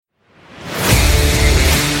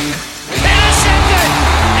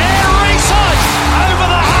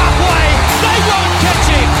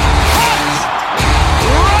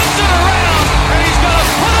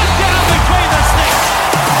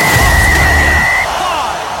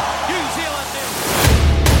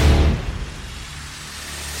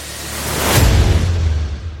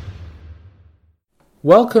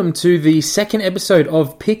Welcome to the second episode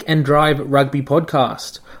of Pick and Drive Rugby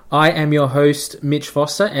Podcast. I am your host, Mitch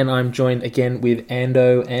Foster, and I'm joined again with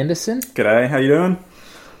Ando Anderson. G'day, how you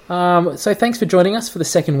doing? So thanks for joining us for the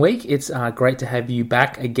second week. It's great to have you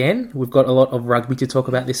back again. We've got a lot of rugby to talk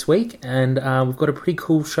about this week, and we've got a pretty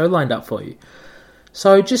cool show lined up for you.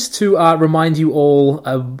 So just to remind you all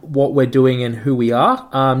of what we're doing and who we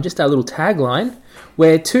are, just our little tagline.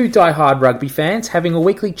 We're two die-hard rugby fans having a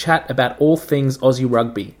weekly chat about all things Aussie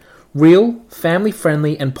rugby. Real,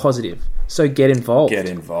 family-friendly and positive. So get involved. Get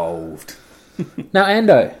involved. Now,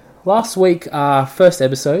 Ando, last week, first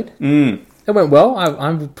episode, it went well.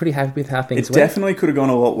 I'm pretty happy with how things went. It definitely could have gone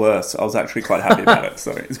a lot worse. I was actually quite happy about it,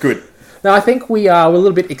 so it's good. Now, I think we were a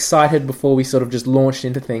little bit excited before we sort of just launched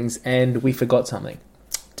into things, and we forgot something.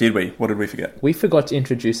 Did we? What did we forget? We forgot to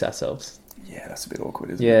introduce ourselves. Yeah, that's a bit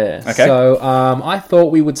awkward, isn't it? Yeah. Okay. So I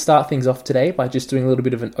thought we would start things off today by just doing a little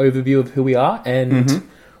bit of an overview of who we are and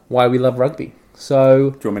why we love rugby. So,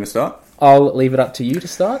 do you want me to start? I'll leave it up to you to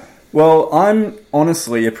start. Well, I'm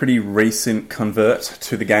honestly a pretty recent convert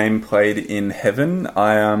to the game played in heaven.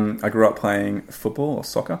 I grew up playing football or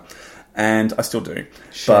soccer, and I still do.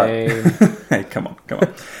 Shame. But hey, come on.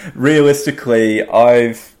 Realistically,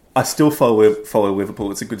 I still follow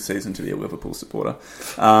Liverpool. It's a good season to be a Liverpool supporter.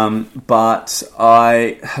 But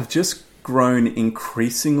I have just grown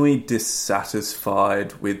increasingly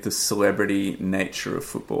dissatisfied with the celebrity nature of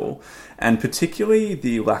football, and particularly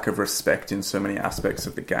the lack of respect in so many aspects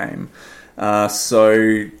of the game.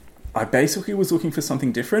 So I basically was looking for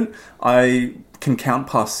something different. I can count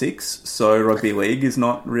past 6, so rugby league is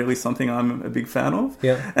not really something I'm a big fan of.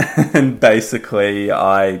 Yeah. And basically,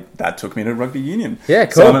 that took me to rugby union. Yeah,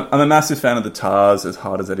 cool. So I'm a massive fan of the Tars, as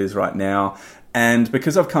hard as it is right now. And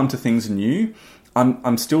because I've come to things new,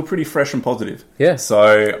 I'm still pretty fresh and positive. Yeah.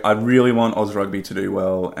 So I really want Oz Rugby to do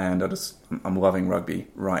well, and I'm loving rugby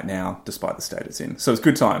right now, despite the state it's in. So it's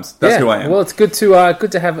good times. That's who I am. Well, it's good to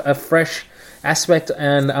have a fresh aspect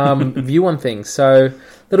and view on things. So a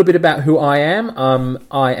little bit about who I am.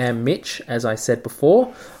 I am Mitch, as I said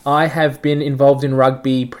before. I have been involved in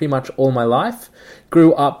rugby pretty much all my life.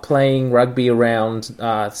 Grew up playing rugby around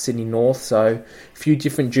Sydney North, so a few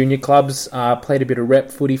different junior clubs. Played a bit of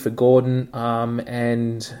rep footy for Gordon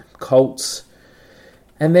and Colts.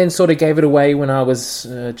 And then sort of gave it away when I was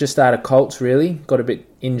just out of Colts, really. Got a bit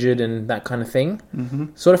injured and that kind of thing.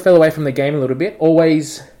 Mm-hmm. Sort of fell away from the game a little bit.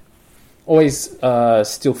 Always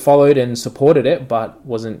still followed and supported it, but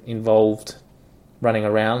wasn't involved running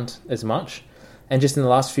around as much. And just in the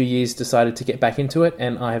last few years, decided to get back into it,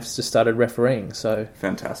 and I have just started refereeing. So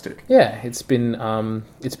fantastic. Yeah, it's been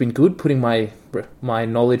good putting my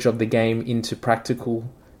knowledge of the game into practical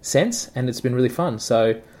sense, and it's been really fun.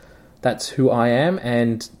 So that's who I am,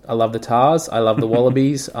 and I love the Tars, I love the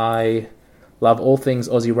Wallabies, I love all things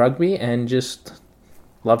Aussie rugby, and just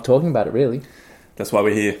love talking about it, really. That's why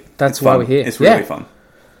we're here. That's why we're here. It's really fun.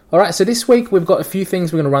 All right, so this week we've got a few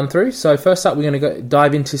things we're going to run through. So first up, we're going to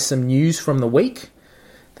dive into some news from the week.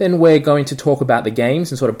 Then we're going to talk about the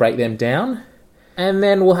games and sort of break them down. And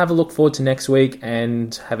then we'll have a look forward to next week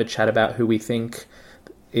and have a chat about who we think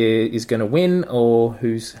is going to win or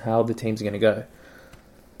how the teams are going to go.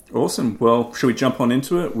 Awesome. Well, shall we jump on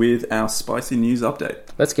into it with our spicy news update?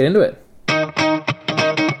 Let's get into it.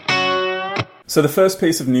 So the first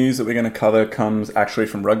piece of news that we're going to cover comes actually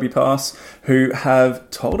from Rugby Pass, who have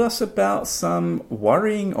told us about some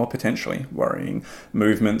worrying or potentially worrying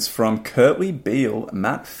movements from Kurtley Beale,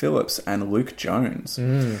 Matt Phillips and Luke Jones.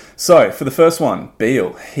 So for the first one,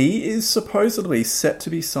 Beale, he is supposedly set to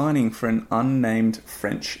be signing for an unnamed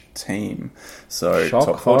French team. So Shock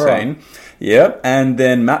top 14. horror. Yep. And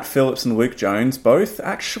then Matt Phillips and Luke Jones, both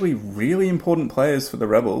actually really important players for the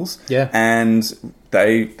Rebels. Yeah. And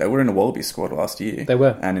they were in a Wallaby squad last year. They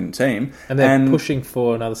were. And in the team. And they're pushing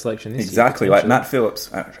for another selection this year. Exactly. Like Matt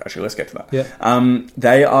Phillips. Actually, let's get to that. Yeah.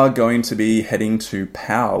 They are going to be heading to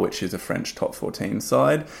Pau, which is a French top 14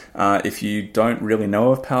 side. If you don't really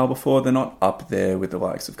know of Pau before, they're not up there with the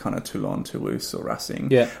likes of kind of Toulon, Toulouse or Racing.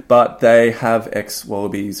 Yeah. But they have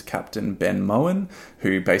ex-Wallabies captain Ben Moen,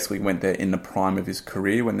 who basically went there in the prime of his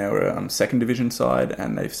career when they were a second division side,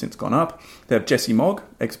 and they've since gone up. They have Jesse Mogg,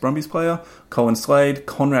 ex-Brumbies player, Colin Slade,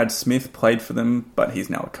 Conrad Smith played for them, but he's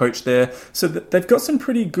now a coach there. So they've got some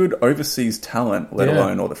pretty good overseas talent, let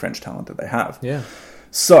alone all the French talent that they have. Yeah.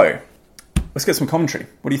 So, let's get some commentary.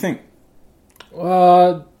 What do you think?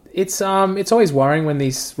 It's always worrying when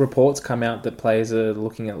these reports come out that players are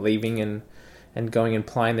looking at leaving and going and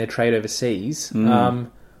plying their trade overseas.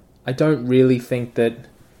 I don't really think that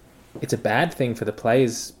it's a bad thing for the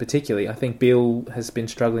players particularly. I think Beale has been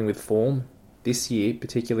struggling with form this year,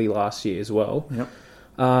 particularly last year as well. Yep.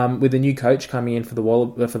 with the new coach coming in for the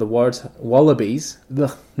Wallabies.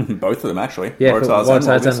 Ugh. Both of them, actually. Yeah, for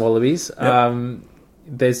Waratahs and Wallabies. Yep.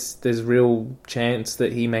 There's real chance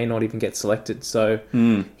that he may not even get selected. So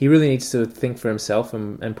he really needs to think for himself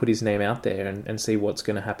and put his name out there and see what's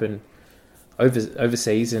going to happen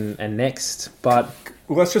overseas and next. But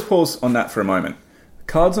well, let's just pause on that for a moment.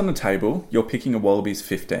 Cards on the table. You're picking a Wallabies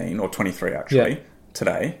 15 or 23 actually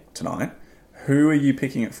tonight. Who are you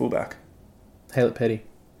picking at fullback? Haylett Petty.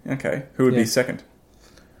 Okay, who would be second?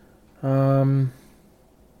 I don't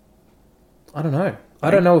know. I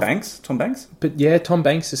don't know. Tom Banks? But yeah, Tom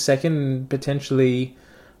Banks is second, potentially.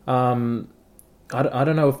 I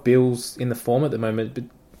don't know if Bill's in the form at the moment, but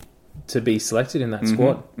to be selected in that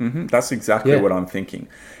squad. Mm-hmm. That's exactly what I'm thinking.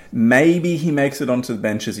 Maybe he makes it onto the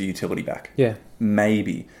bench as a utility back. Yeah.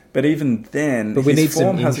 Maybe. But even then, but we his need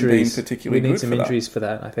form some hasn't injuries. been particularly good. We need some injuries for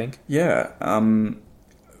that, I think. Yeah.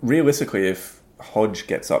 Realistically, if Hodge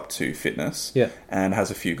gets up to fitness and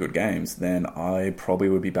has a few good games, then I probably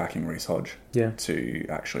would be backing Reece Hodge to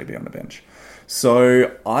actually be on the bench.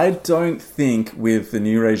 So I don't think with the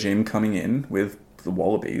new regime coming in with the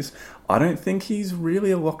Wallabies, I don't think he's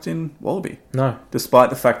really a locked-in Wallaby. No. Despite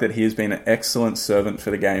the fact that he has been an excellent servant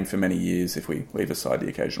for the game for many years, if we leave aside the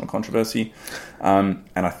occasional controversy. And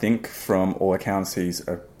I think from all accounts, he's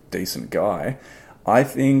a decent guy. I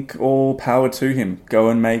think all power to him. Go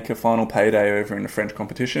and make a final payday over in a French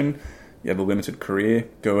competition. You have a limited career.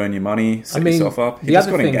 Go earn your money. Set yourself up. He just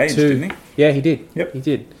got engaged, didn't he? Yeah, he did. Yep. He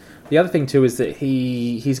did. The other thing, too, is that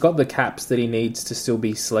he's got the caps that he needs to still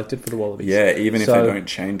be selected for the Wallabies. Yeah, even if they don't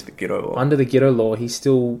change the Giteau law. Under the Giteau law, he's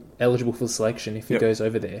still eligible for selection if he goes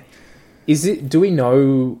over there. Do we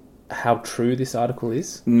know how true this article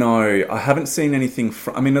is? No, I haven't seen anything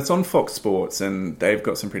it's on Fox Sports and they've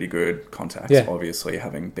got some pretty good contacts, obviously,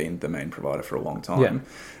 having been the main provider for a long time.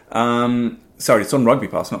 Sorry, it's on Rugby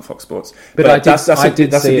Pass, not Fox Sports. But that's a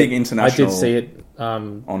big international... I did see it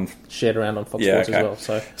shared around on Fox Sports as well.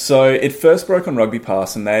 So it first broke on Rugby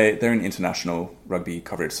Pass, and they're an international rugby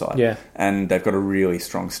coverage site. Yeah. And they've got a really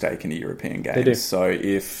strong stake in the European games. They do. So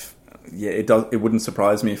it wouldn't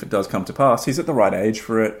surprise me if it does come to pass. He's at the right age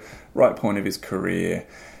for it, right point of his career.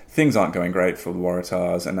 Things aren't going great for the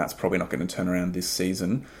Waratahs, and that's probably not going to turn around this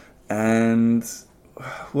season. And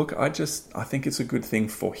look, I think it's a good thing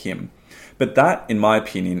for him. But that, in my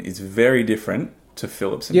opinion, is very different to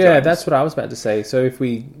Phillips and Jones. Yeah, that's what I was about to say. So if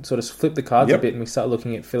we sort of flip the cards a bit and we start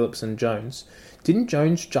looking at Phillips and Jones, didn't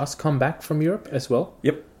Jones just come back from Europe as well?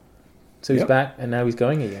 Yep. So he's back and now he's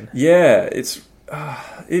going again. Yeah,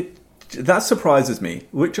 that surprises me.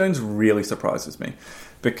 Luke Jones really surprises me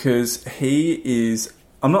because he is...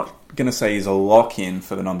 I'm not going to say he's a lock-in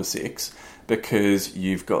for the number 6 because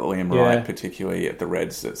you've got Liam Wright, particularly at the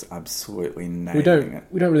Reds, that's absolutely nailing it.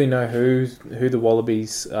 We don't really know who the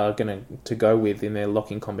Wallabies are going to go with in their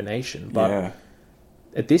locking combination. But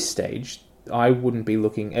at this stage, I wouldn't be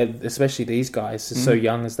looking at, especially these guys, so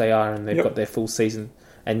young as they are and they've got their full season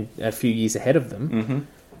and a few years ahead of them. Mm-hmm.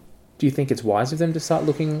 Do you think it's wise of them to start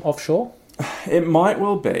looking offshore? It might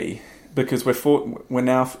well be. Because we're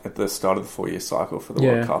now at the start of the 4-year cycle for the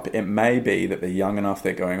World Cup. It may be that they're young enough,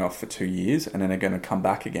 they're going off for 2 years, and then they're going to come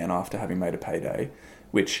back again after having made a payday,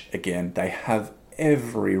 which, again, they have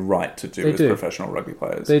every right to do as professional rugby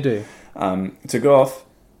players. They do. To go off,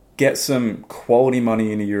 get some quality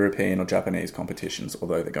money in the European or Japanese competitions,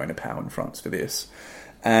 although they're going to Power and France for this,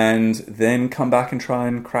 and then come back and try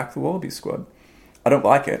and crack the Wallabies squad. I don't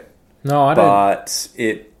like it. No, I don't. But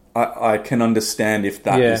I can understand if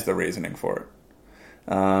that is the reasoning for it.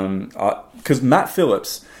 Because Matt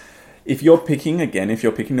Phillips, if you're picking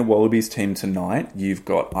the Wallabies team tonight, you've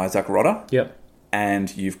got Isaac Rodder. Yep.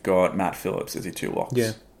 And you've got Matt Phillips as your 2 locks.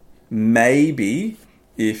 Yeah. Maybe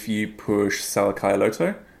if you push Salakai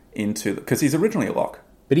Loto into... Because he's originally a lock.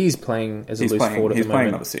 But he's playing as a loose forward at the moment. He's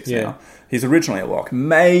playing number 6 now. He's originally a lock.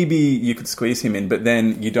 Maybe you could squeeze him in, but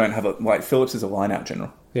then you don't have Phillips is a line-out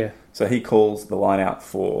general. Yeah. So he calls the line out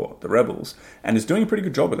for the Rebels and is doing a pretty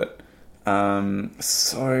good job with it.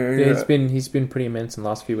 He's been pretty immense in the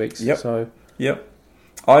last few weeks. Yep.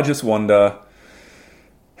 I just wonder...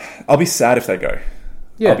 I'll be sad if they go.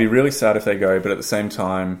 Yeah. I'll be really sad if they go, but at the same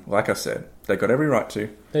time, like I said, they've got every right to.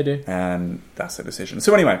 They do. And that's their decision.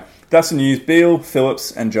 So anyway, that's the news. Beale,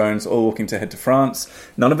 Phillips and Jones all looking to head to France.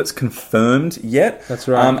 None of it's confirmed yet. That's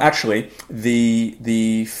right. Actually,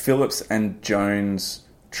 the Phillips and Jones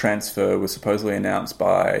transfer was supposedly announced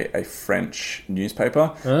by a French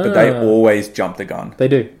newspaper, but they always jump the gun. They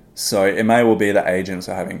do. So it may well be that agents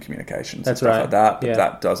are having communications and stuff like that, but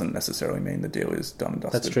that doesn't necessarily mean the deal is done and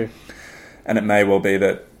dusted. That's true. And it may well be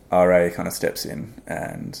that RA kind of steps in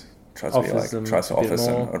and tries to offer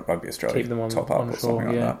some Rugby Australia keep them top up or something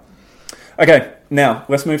like yeah. that. Okay, now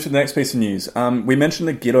let's move to the next piece of news. We mentioned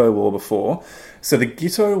the Giteau Law before. So the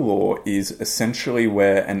Giteau Law is essentially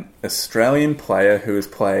where an Australian player who has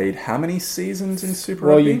played how many seasons in Super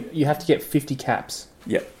Rugby? Well, you have to get 50 caps.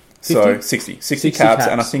 Yeah. So 60 caps,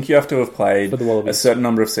 and I think you have to have played a certain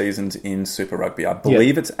number of seasons in Super Rugby. I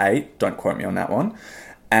believe it's 8, don't quote me on that one.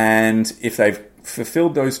 And if they've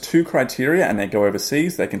fulfilled those 2 criteria and they go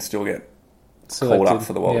overseas, they can still get called up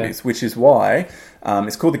for the Wallabies, which is why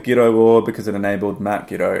it's called the Giteau Law, because it enabled Matt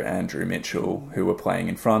Giteau and Drew Mitchell, who were playing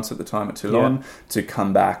in France at the time at Toulon, to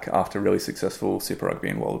come back after really successful Super Rugby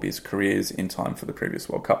and Wallabies careers in time for the previous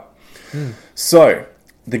World Cup. So,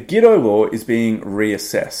 the Giteau Law is being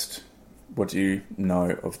reassessed. What do you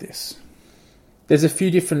know of this? There's a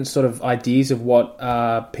few different sort of ideas of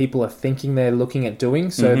what people are thinking they're looking at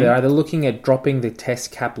doing. So they're either looking at dropping the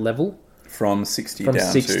test cap level from 60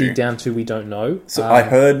 down to we don't know. So I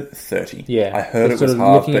heard 30. Yeah, I heard it sort was of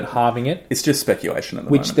half, looking at halving it. It's just speculation at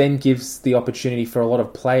the moment. Which then gives the opportunity for a lot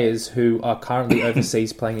of players who are currently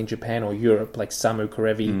overseas playing in Japan or Europe, like Samu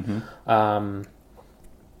Karevi,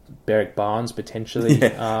 Beric Barnes potentially.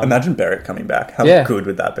 Yeah. Imagine Beric coming back. How good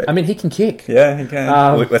would that be? I mean, he can kick. Yeah, he can.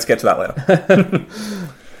 Let's get to that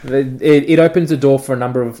later. It opens the door for a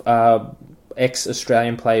number of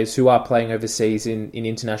ex-Australian players who are playing overseas in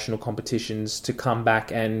international competitions to come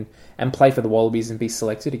back and play for the Wallabies and be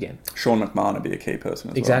selected again. Sean McMahon would be a key person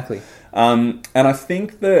as well. Exactly. And I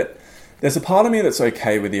think that there's a part of me that's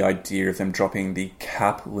okay with the idea of them dropping the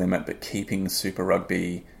cap limit but keeping Super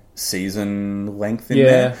Rugby season length in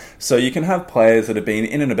there. So you can have players that have been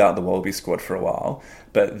in and about the Wallaby squad for a while,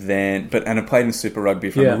 and have played in Super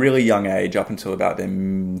Rugby from a really young age up until about their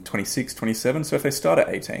 26, 27. So if they start at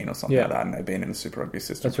 18 or something like that, and they've been in the Super Rugby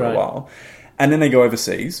system for a while, and then they go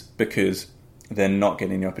overseas because they're not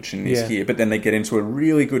getting the opportunities here, but then they get into a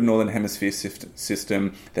really good Northern Hemisphere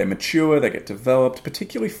system, they're mature, they get developed,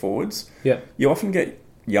 particularly forwards. You often get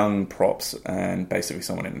young props and basically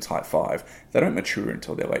someone in a Type 5. They don't mature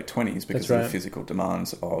until their late 20s because of the physical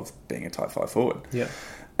demands of being a Type 5 forward.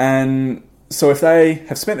 And so if they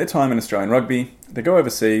have spent their time in Australian rugby, they go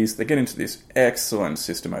overseas, they get into this excellent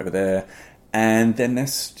system over there, and then they're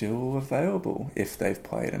still available if they've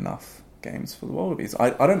played enough games for the Wallabies.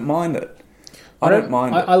 I don't mind it.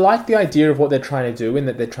 I like the idea of what they're trying to do, in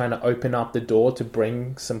that they're trying to open up the door to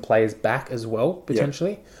bring some players back as well,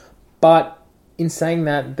 potentially. But in saying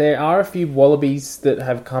that, there are a few Wallabies that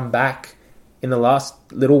have come back in the last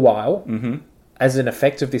little while as an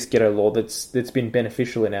effect of this Giteau Law that's been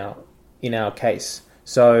beneficial in our case.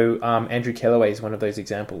 So Andrew Kellaway is one of those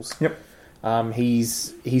examples.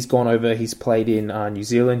 He's gone over. He's played in New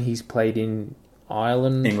Zealand. He's played in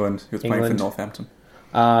Ireland, England. He was playing for Northampton.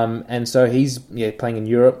 And so he's playing in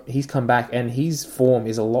Europe. He's come back, and his form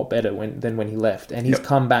is a lot better than when he left. And he's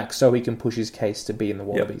come back so he can push his case to be in the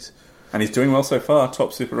Wallabies. And he's doing well so far.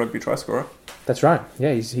 Top Super Rugby try scorer. That's right.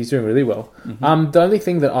 Yeah, he's doing really well. The only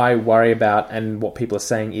thing that I worry about, and what people are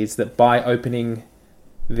saying, is that by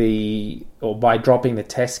by dropping the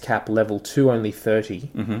test cap level to only 30,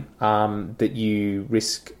 that you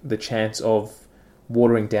risk the chance of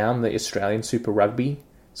watering down the Australian Super Rugby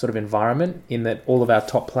sort of environment, in that all of our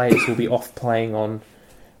top players will be off playing on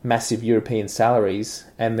massive European salaries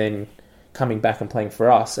and then coming back and playing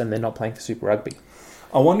for us, and they're not playing for Super Rugby.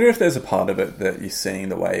 I wonder if there's a part of it that you're seeing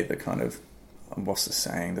the way the kind of, what's the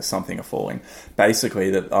saying, the something are falling. Basically,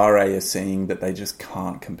 that RA is seeing that they just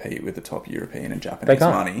can't compete with the top European and Japanese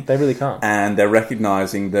money. They really can't. And they're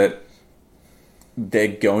recognising that they're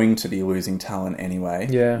going to be losing talent anyway.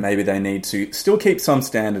 Maybe they need to still keep some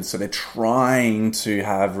standards, so they're trying to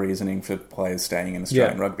have reasoning for players staying in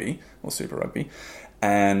Australian rugby or Super Rugby.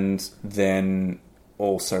 And then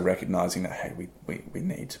also recognising that, hey, we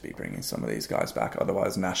need to be bringing some of these guys back,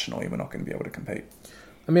 otherwise nationally we're not going to be able to compete.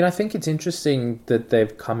 I mean, I think it's interesting that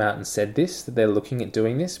they've come out and said this, that they're looking at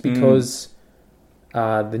doing this, because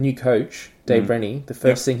the new coach, Dave Rennie, the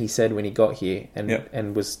first thing he said when he got here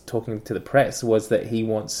and was talking to the press was that he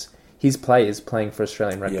wants his players playing for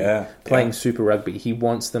Australian rugby, playing Super Rugby. He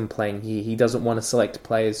wants them playing here. He doesn't want to select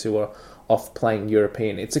players who are off playing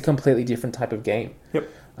European. It's a completely different type of game.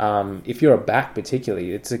 If you're a back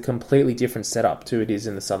particularly, it's a completely different setup to it is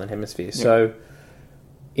in the Southern Hemisphere. So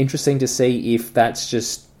interesting to see if that's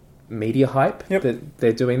just media hype that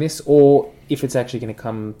they're doing this, or if it's actually going to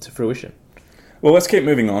come to fruition. Well, let's keep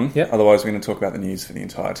moving on. Yep. Otherwise, we're going to talk about the news for the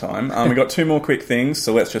entire time. We've got two more quick things,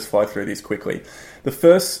 so let's just fly through these quickly. The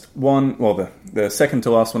first one, well, the second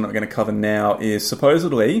to last one that we're going to cover now is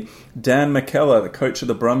supposedly Dan McKellar, the coach of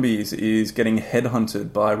the Brumbies, is getting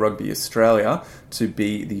headhunted by Rugby Australia to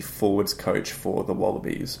be the forwards coach for the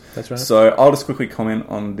Wallabies. That's right. So I'll just quickly comment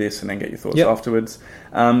on this and then get your thoughts afterwards.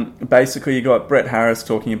 Basically, you got Brett Harris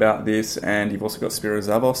talking about this, and you've also got Spiro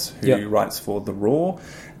Zavos, who writes for The Raw.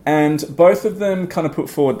 And both of them kind of put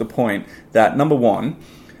forward the point that, number one,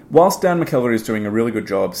 whilst Dan McKellar is doing a really good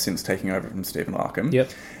job since taking over from Stephen Larkham,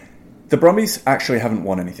 the Brumbies actually haven't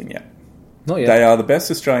won anything yet. Not yet. They are the best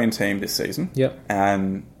Australian team this season.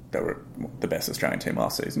 And they were the best Australian team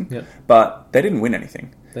last season. Yep. But they didn't win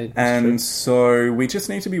anything. So we just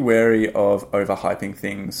need to be wary of overhyping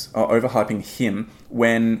things, or overhyping him,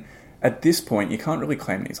 when at this point you can't really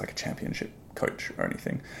claim that he's like a championship coach or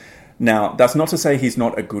anything. Now, that's not to say he's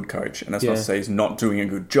not a good coach, and that's not to say he's not doing a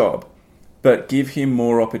good job, but give him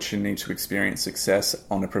more opportunity to experience success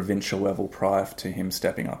on a provincial level prior to him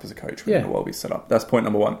stepping up as a coach within the Wallabies setup. That's point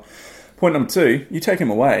number one. Point number two, you take him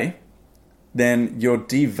away, then you're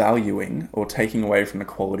devaluing or taking away from the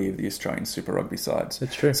quality of the Australian Super Rugby sides.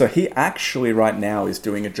 That's true. So he actually right now is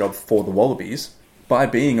doing a job for the Wallabies by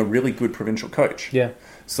being a really good provincial coach. Yeah.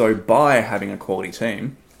 So by having a quality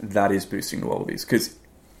team, that is boosting the Wallabies. Because,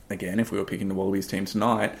 again, if we were picking the Wallabies team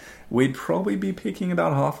tonight, we'd probably be picking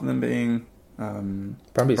about half of them being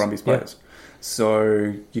Brumbies players.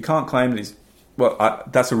 So you can't claim that he's... Well,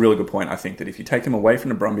 that's a really good point. I think that if you take him away from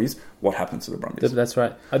the Brumbies, what happens to the Brumbies? That's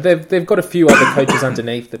right. They've got a few other coaches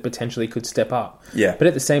underneath that potentially could step up. Yeah. But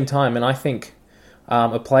at the same time, and I think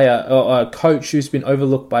a player or a coach who's been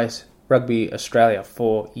overlooked by Rugby Australia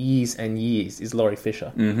for years and years is Laurie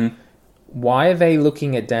Fisher. Mm-hmm. Why are they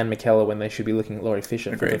looking at Dan McKellar when they should be looking at Laurie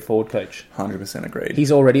Fisher for the forward coach? 100% agreed.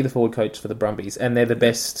 He's already the forward coach for the Brumbies, and they're the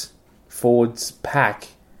best forwards pack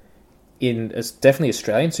in definitely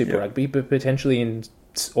Australian Super Rugby, but potentially in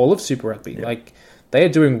all of Super Rugby. Like, they are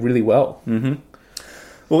doing really well. Mm-hmm.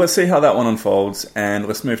 Well, let's see how that one unfolds, and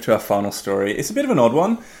let's move to our final story. It's a bit of an odd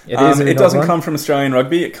one. It doesn't come from Australian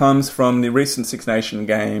rugby. It comes from the recent Six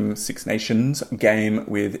Nations game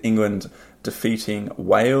with England defeating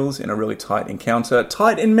Wales in a really tight encounter.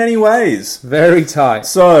 Tight in many ways. Very tight.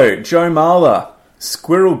 So, Joe Marler,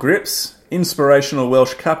 squirrel grips, inspirational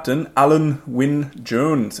Welsh captain, Alan Wynne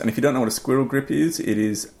Jones. And if you don't know what a squirrel grip is, it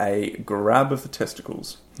is a grab of the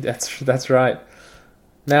testicles. That's right.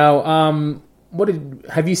 Now,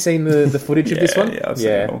 have you seen the footage of this one? Yeah, I've seen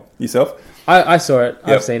it all. Yourself? I saw it.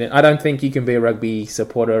 Yep. I've seen it. I don't think you can be a rugby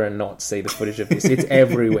supporter and not see the footage of this. It's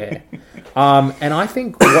everywhere. And I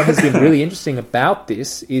think what has been really interesting about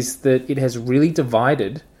this is that it has really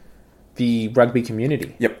divided the rugby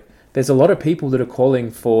community. Yep. There's a lot of people that are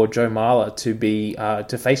calling for Joe Marler to be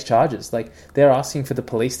to face charges. Like, they're asking for the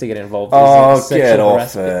police to get involved. Oh, get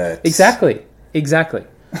off it. Exactly.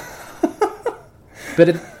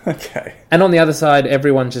 But okay. And on the other side,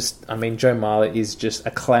 everyone Joe Marler is just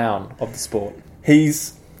a clown of the sport. He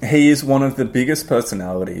is one of the biggest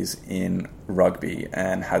personalities in rugby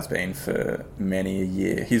and has been for many a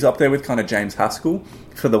year. He's up there with kind of James Haskell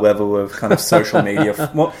for the level of kind of social media.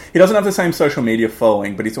 Well, he doesn't have the same social media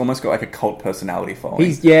following, but he's almost got like a cult personality following.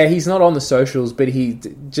 He's not on the socials, but he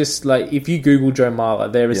just, like, if you Google Joe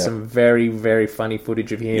Marler, there is some very, very funny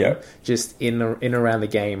footage of him just in around the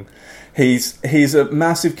game. He's a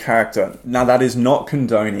massive character. Now, that is not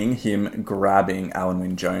condoning him grabbing Alan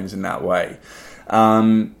Wynne Jones in that way.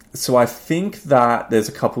 So I think that there's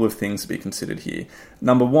a couple of things to be considered here.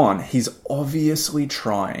 Number one, he's obviously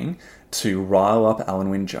trying to rile up Alan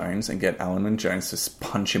Wynne Jones and get Alan Wynne Jones to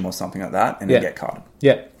punch him or something like that and then get carded.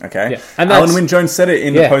 Yeah. Okay? Yeah. And Alan Wynne Jones said it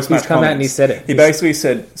in the post-match he's come comments. out and he said it. He basically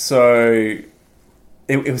said, so...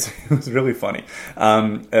 It was really funny.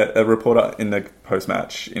 A reporter in the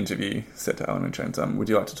post-match interview said to Alan Wynne Jones, would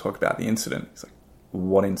you like to talk about the incident? He's like,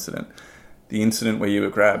 what incident? The incident where you were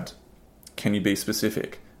grabbed. Can you be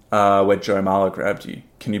specific? Where Joe Marler grabbed you.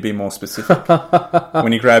 Can you be more specific?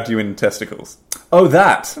 When he grabbed you in testicles. Oh,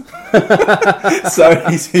 that! So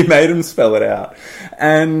he made him spell it out.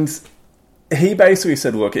 And he basically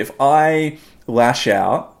said, look, if I lash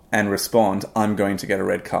out and respond, I'm going to get a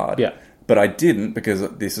red card. Yeah. But I didn't, because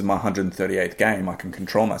this is my 138th game. I can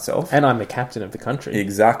control myself. And I'm the captain of the country.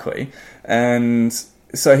 Exactly. And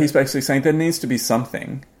so he's basically saying there needs to be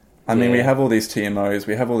something. I mean, we have all these TMOs,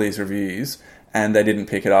 we have all these reviews, and they didn't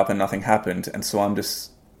pick it up and nothing happened. And so I'm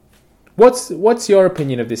just... What's your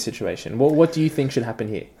opinion of this situation? What do you think should happen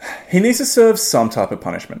here? He needs to serve some type of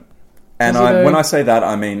punishment. And when I say that,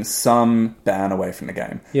 I mean some ban away from the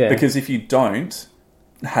game. Yeah. Because if you don't...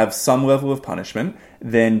 have some level of punishment,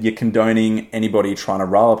 then you're condoning anybody trying to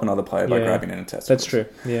rile up another player by grabbing in a test. That's true,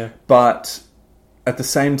 yeah. But at the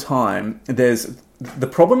same time, there's the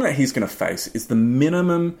problem that he's going to face is the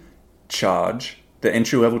minimum charge, the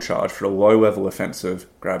entry-level charge for a low-level offence of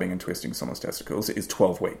grabbing and twisting someone's testicles is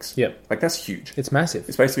 12 weeks. Yep. Like, that's huge. It's massive.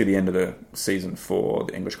 It's basically the end of the season for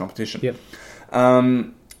the English competition. Yep.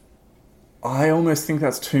 I almost think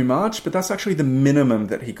that's too much, but that's actually the minimum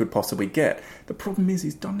that he could possibly get. The problem is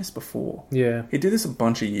he's done this before. Yeah. He did this a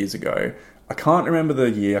bunch of years ago. I can't remember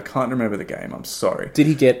the year. I can't remember the game. I'm sorry. Did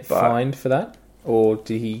he get fined for that? Or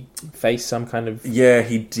did he face some kind of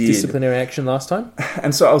he did. disciplinary action last time?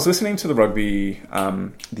 And so I was listening to the rugby,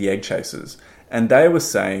 the Egg Chasers, and they were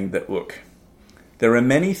saying that, look, there are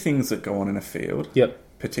many things that go on in a field,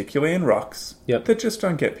 particularly in rucks, that just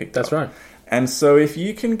don't get picked up. That's right. And so if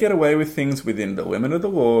you can get away with things within the limit of the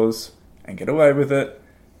laws and get away with it,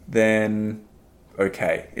 then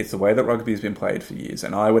okay. It's the way that rugby's been played for years,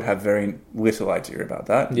 and I would have very little idea about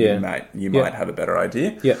that. Yeah. You might have a better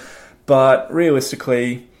idea. Yeah. But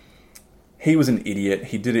realistically, he was an idiot.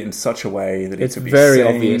 He did it in such a way that it's it could be very seen.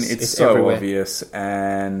 obvious. It's so everywhere. obvious,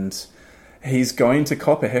 and he's going to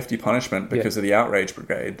cop a hefty punishment because of the outrage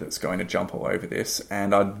brigade that's going to jump all over this.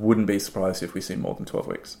 And I wouldn't be surprised if we see more than 12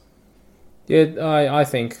 weeks. Yeah, I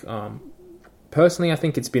think personally, I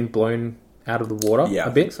think it's been blown out of the water a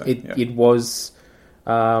bit. So. It was.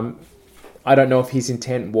 I don't know if his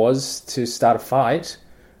intent was to start a fight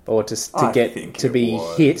or to be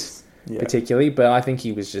hit. Yeah. Particularly, but I think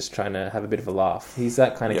he was just trying to have a bit of a laugh. He's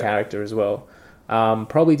that kind of character as well.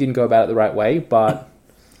 Probably didn't go about it the right way, but...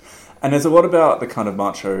 And there's a lot about the kind of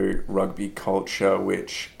macho rugby culture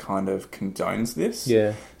which kind of condones this.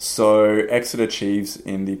 Yeah. So Exeter Chiefs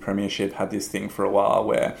in the Premiership had this thing for a while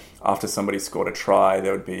where after somebody scored a try,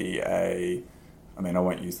 there would be I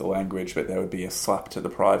won't use the language, but there would be a slap to the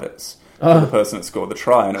privates for the person that scored the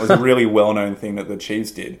try. And it was a really well-known thing that the Chiefs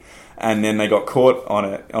did. And then they got caught on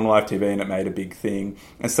it on live TV, and it made a big thing.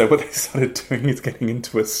 And so what they started doing is getting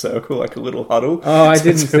into a circle, like a little huddle. Oh, I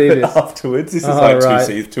didn't see this afterwards. This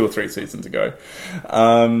is 2 or 3 seasons ago.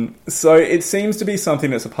 So it seems to be something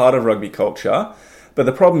that's a part of rugby culture. But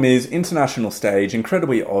the problem is international stage,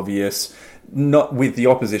 incredibly obvious. Not with the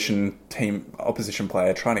opposition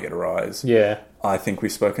player trying to get a rise. Yeah. I think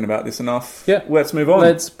we've spoken about this enough. Yeah. Let's move on.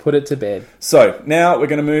 Let's put it to bed. So now we're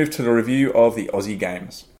going to move to the review of the Aussie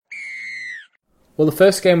games. Well, the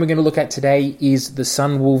first game we're going to look at today is the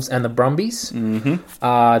Sunwolves and the Brumbies.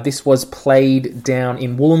 Mm-hmm. This was played down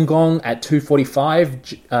in Wollongong at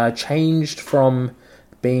 2:45, changed from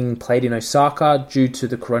being played in Osaka due to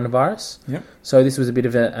the coronavirus. Yep. So this was a bit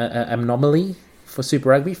of an anomaly for Super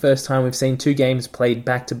Rugby. First time we've seen 2 games played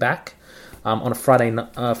back-to-back on a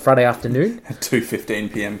Friday afternoon. At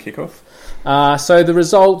 2:15 p.m. kickoff. So the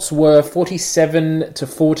results were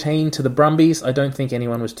 47-14 to the Brumbies. I don't think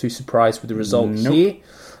anyone was too surprised with the result here.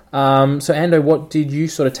 So Ando, what did you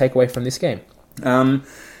sort of take away from this game?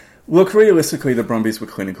 Look, realistically, the Brumbies were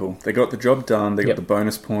clinical. They got the job done. They got the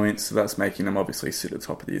bonus points, so that's making them obviously sit at the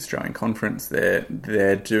top of the Australian Conference.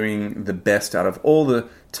 They're doing the best out of all the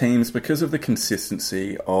teams because of the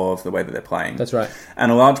consistency of the way that they're playing. That's right.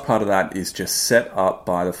 And a large part of that is just set up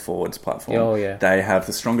by the forwards platform. Oh, yeah. They have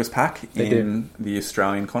the strongest pack in the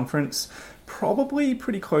Australian Conference. Probably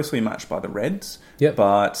pretty closely matched by the Reds. Yep.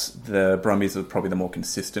 But the Brumbies are probably the more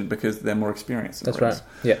consistent because they're more experienced than the Reds.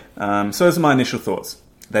 Right. Yeah. So those are my initial thoughts.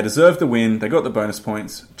 They deserved the win. They got the bonus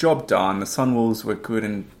points. Job done. The Sunwolves were good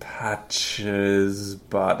in patches,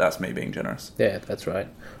 but that's me being generous. Yeah, that's right.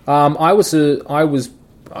 The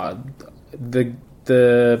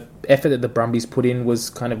effort that the Brumbies put in was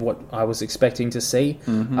kind of what I was expecting to see.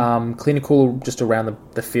 Mm-hmm. Clinical just around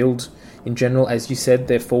the field in general. As you said,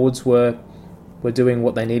 their forwards were doing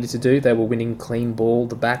what they needed to do. They were winning clean ball.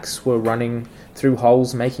 The backs were running through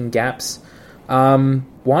holes, making gaps.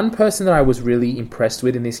 One person that I was really impressed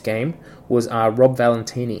with in this game was Rob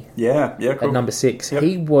Valentini. Yeah, cool. At number 6. Yep.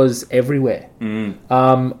 He was everywhere.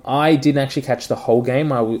 I didn't actually catch the whole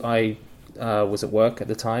game. I was at work at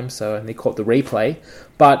the time, so I only caught the replay.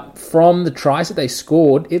 But from the tries that they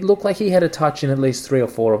scored, it looked like he had a touch in at least 3 or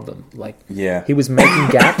 4 of them. He was making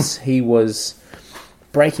gaps. He was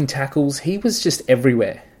breaking tackles. He was just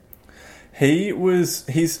everywhere.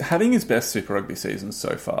 He's having his best Super Rugby season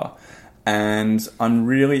so far. And I'm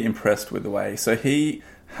really impressed with the way. So he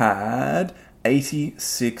had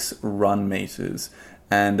 86 run meters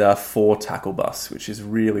and 4 tackle busts, which is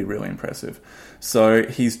really, really impressive. So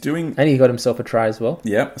he's doing... And he got himself a try as well.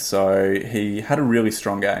 Yep. So he had a really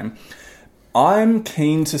strong game. I'm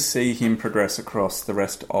keen to see him progress across the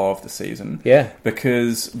rest of the season. Yeah.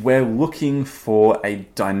 Because we're looking for a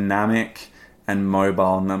dynamic and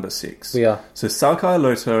mobile number 6. We are. So Salkai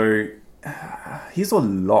Loto, he's a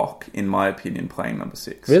lock, in my opinion, playing number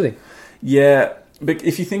 6. Really? Yeah. But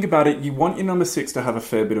if you think about it, you want your number 6 to have a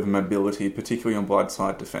fair bit of mobility, particularly on blind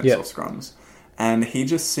side defence or scrums. And he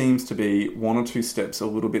just seems to be 1 or 2 steps a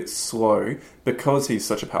little bit slow because he's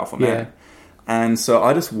such a powerful man. Yeah. And so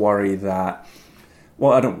I just worry that...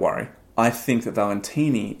 Well, I don't worry. I think that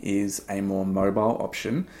Valentini is a more mobile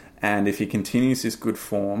option. And if he continues this good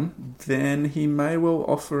form, then he may well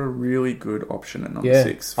offer a really good option at number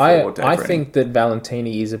 6 for Dave I Rennie. think that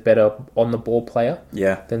Valentini is a better on-the-ball player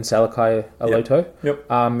than Salakai Aloto.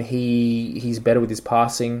 Yep. He's better with his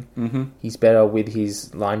passing. Mm-hmm. He's better with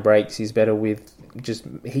his line breaks. He's better with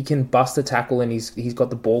he can bust a tackle, and he's got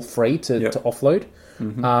the ball free to offload.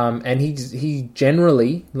 Mm-hmm. And he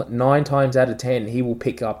generally 9 times out of 10 he will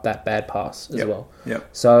pick up that bad pass as well. Yep.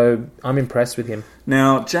 So I'm impressed with him.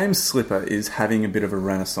 Now, James Slipper is having a bit of a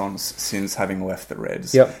renaissance since having left the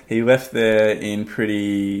Reds. Yep. He left there in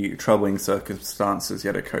pretty troubling circumstances. He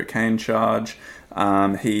had a cocaine charge.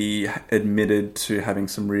 He admitted to having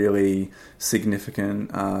some really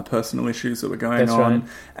significant personal issues that were going on. Right.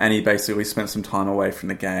 And he basically spent some time away from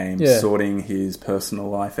the game, sorting his personal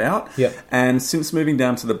life out. Yep. And since moving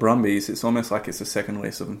down to the Brumbies, it's almost like it's a second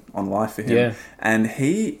lease on life for him. Yeah. And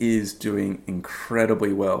he is doing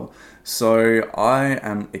incredibly well. So I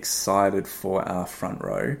am excited for our front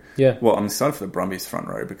row. Yeah. Well, I'm excited for the Brumbies front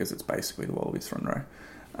row because it's basically the Wallabies front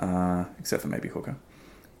row, except for maybe Hooker.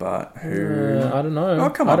 But who? I don't know. Oh,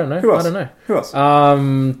 come on. I don't know. Who else? I don't know. Who else?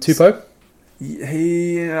 Tupou?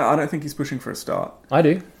 I don't think he's pushing for a start. I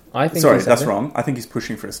do. I think. Sorry, that's wrong. I think he's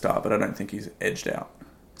pushing for a start, but I don't think he's edged out.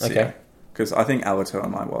 Okay. Because I think Alatoa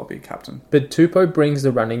might well be captain. But Tupou brings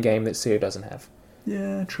the running game that CO doesn't have.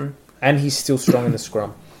 Yeah, true. And he's still strong in the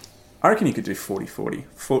scrum. I reckon he could do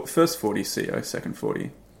 40-40. First 40 CO, second 40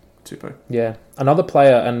 Tupou. Yeah. Another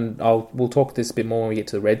player, and we'll talk this a bit more when we get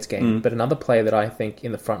to the Reds game, but another player that I think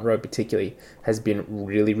in the front row particularly has been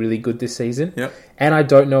really, really good this season. Yep. And I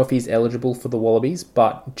don't know if he's eligible for the Wallabies,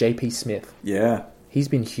 but JP Smith. Yeah. He's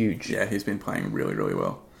been huge. Yeah, he's been playing really, really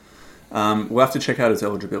well. We'll have to check out his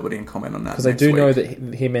eligibility and comment on that. Because I do know that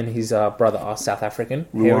him and his brother are South African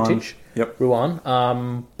heritage. Yep. Ruan.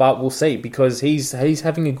 But we'll see, because he's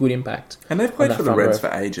having a good impact. And they've played for the Reds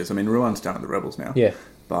for ages. I mean, Ruan's down at the Rebels now. Yeah.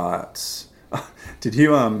 But did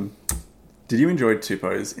you enjoy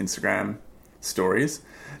Tupou's Instagram stories?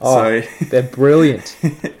 Oh, they're brilliant.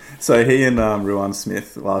 So he and Ruan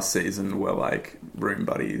Smith last season were like room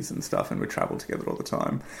buddies and stuff, and would travel together all the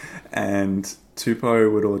time. And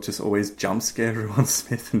Tupou would just always jump scare Ruan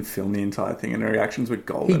Smith and film the entire thing, and her reactions were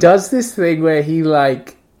golden. He does this thing where he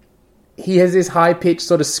has this high-pitched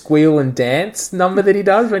sort of squeal and dance number that he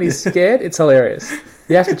does when he's scared. It's hilarious.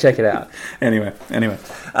 You have to check it out. Anyway.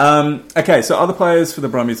 Okay, so other players for the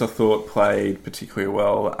Brumbies I thought played particularly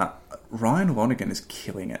well. Ryan Lonergan is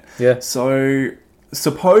killing it. Yeah. So,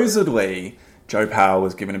 supposedly, Joe Powell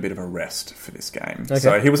was given a bit of a rest for this game. Okay.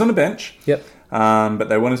 So, he was on the bench. Yep. But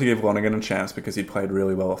they wanted to give Lonergan a chance because he played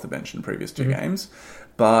really well off the bench in the previous 2 games.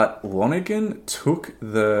 But Lonergan took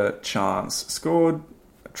the chance, scored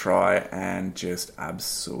a try, and just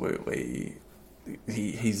absolutely...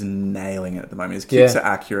 He's nailing it at the moment. His kicks are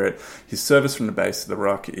accurate. His service from the base of the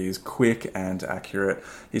ruck is quick and accurate.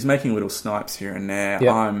 He's making little snipes here and there.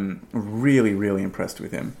 Yep. I'm really, really impressed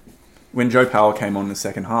with him. When Joe Powell came on in the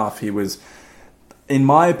second half, he was, in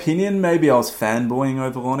my opinion, maybe I was fanboying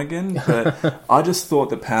over Lonergan, but I just thought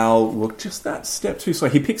that Powell looked just that step too slow.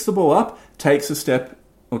 He picks the ball up, takes a step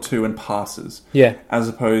or two and passes. Yeah. As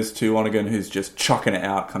opposed to Lonergan, who's just chucking it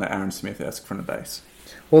out, kind of Aaron Smith-esque from the base.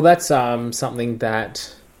 Well, that's something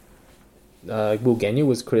that Will Genia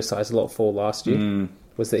was criticised a lot for last year,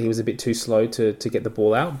 was that he was a bit too slow to get the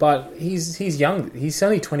ball out. But he's young. He's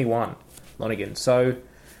only 21, Lonergan. So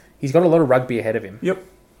he's got a lot of rugby ahead of him. Yep.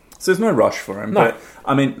 So there's no rush for him. No. But,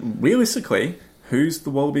 I mean, realistically, who's the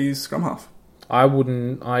Wallabies scrum half? I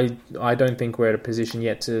don't think we're at a position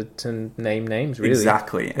yet to name names, really.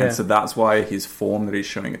 Exactly. And so that's why his form that he's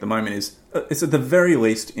showing at the moment is at the very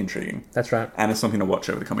least intriguing. That's right. And it's something to watch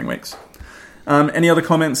over the coming weeks. Any other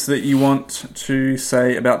comments that you want to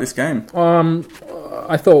say about this game?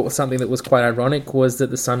 I thought something that was quite ironic was that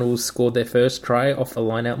the Sunwolves scored their first try off the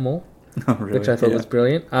line-out maul, really? Which I thought was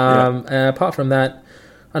brilliant. Apart from that,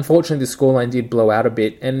 unfortunately, the scoreline did blow out a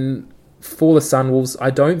bit, and for the Sunwolves,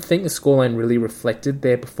 I don't think the scoreline really reflected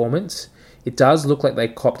their performance. It does look like they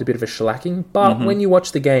copped a bit of a shellacking, but when you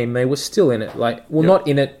watch the game, they were still in it. Not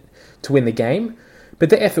in it to win the game, But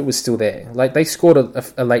the effort was still there. Like, they scored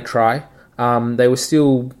a late try. They were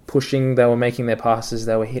still pushing. They were making their passes.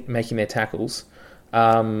 They were making their tackles.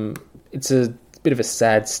 It's a bit of a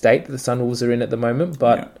sad state that the Sunwolves are in at the moment,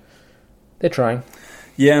 but they're trying.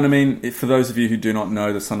 Yeah, and I mean, for those of you who do not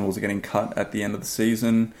know, the Sunwolves are getting cut at the end of the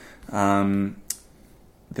season.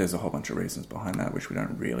 There's a whole bunch of reasons behind that, which we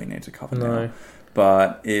don't really need to cover now.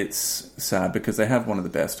 But it's sad because they have one of the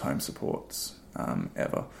best home supports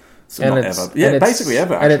ever. So and not it's, ever. Yeah, basically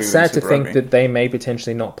ever. And it's sad to think that they may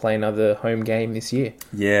potentially not play another home game this year.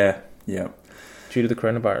 Yeah. Due to the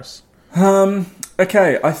coronavirus.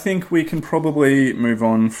 Okay, I think we can probably move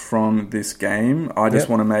on from this game. I just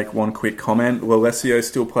want to make one quick comment. Lolesio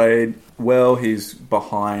still played well. He's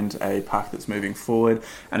behind a pack that's moving forward,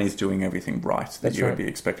 and he's doing everything right that you would be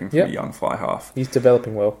expecting from a young fly half. He's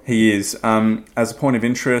developing well. He is. As a point of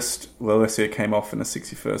interest, Lolesio came off in the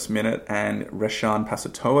 61st minute, and Reshan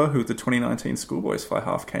Pasatoa, who's the 2019 Schoolboys fly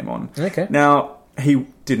half, came on. Okay. Now, he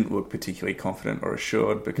didn't look particularly confident or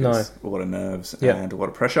assured because a lot of nerves and a lot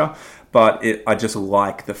of pressure. But I just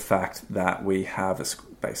like the fact that we have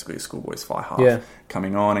basically a Schoolboys fly half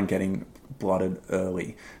coming on and getting blooded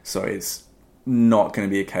early. So it's not going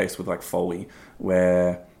to be a case with like Foley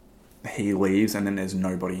where he leaves and then there's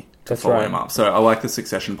nobody to follow him up. So I like the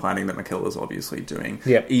succession planning that Mikel is obviously doing.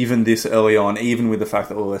 Even this early on, even with the fact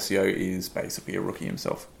that Lolesio is basically a rookie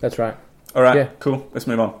himself. That's right. All right, cool. Let's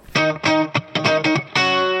move on.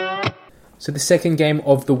 So the second game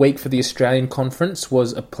of the week for the Australian Conference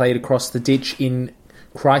was played across the ditch in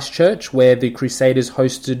Christchurch, where the Crusaders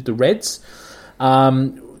hosted the Reds.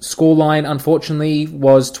 Scoreline, unfortunately,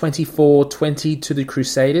 was 24-20 to the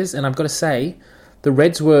Crusaders, and I've got to say, the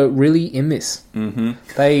Reds were really in this. Mm-hmm.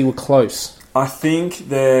 They were close. I think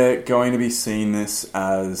they're going to be seeing this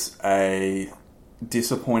as a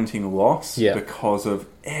disappointing loss because of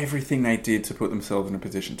everything they did to put themselves in a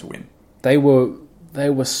position to win. They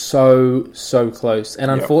were so close. And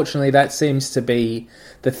unfortunately, that seems to be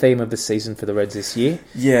the theme of the season for the Reds this year.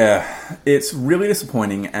 Yeah, it's really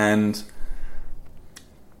disappointing. And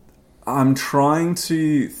I'm trying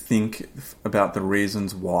to think about the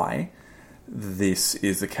reasons why this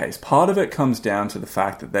is the case. Part of it comes down to the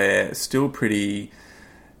fact that they're still pretty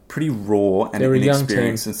raw and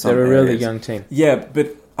inexperienced in some areas. They're a really young team. Yeah,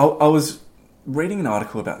 but I was reading an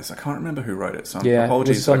article about this. I can't remember who wrote it, so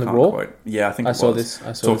apologies if I can't quote. Yeah, I think I saw this.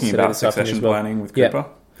 Talking about succession planning with Cooper.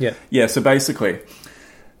 Yeah, so basically,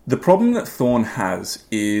 the problem that Thorn has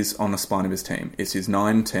is on the spine of his team. It's his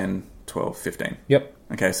 9, 10, 12, 15. Yep.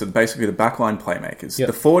 Okay, so basically the backline playmakers. Yep.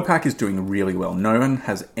 The forward pack is doing really well. No one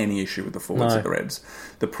has any issue with the forwards of the Reds.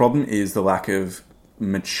 The problem is the lack of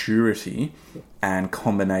maturity and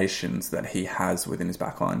combinations that he has within his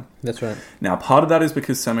backline. That's right. Now, part of that is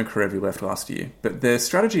because Samu Karevi left last year, but their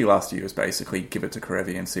strategy last year was basically give it to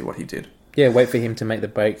Karevi and see what he did. Yeah, wait for him to make the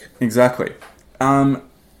break. Exactly. The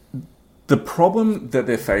problem that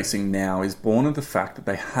they're facing now is born of the fact that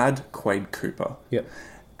they had Quade Cooper. Yep.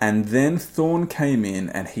 And then Thorn came in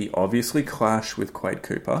and he obviously clashed with Quade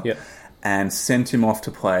Cooper. Yep. And sent him off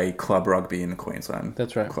to play club rugby in the Queensland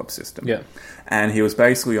club system. Yeah. And he was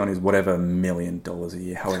basically on his whatever $1 million a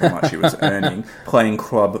year, however much he was earning, playing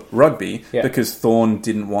club rugby because Thorn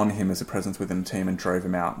didn't want him as a presence within the team and drove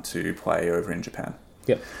him out to play over in Japan.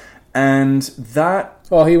 Yep. And that...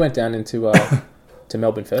 Oh, he went down into to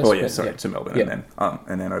Melbourne first. Oh, yeah, to Melbourne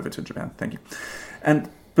and then over to Japan. Thank you.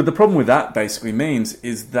 But the problem with that basically means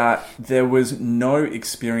is that there was no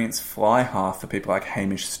experienced fly half for people like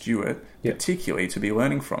Hamish Stewart, particularly to be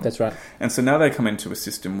learning from. That's right. And so now they come into a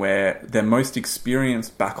system where their most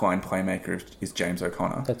experienced backline playmaker is James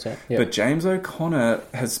O'Connor. That's right. Yep. But James O'Connor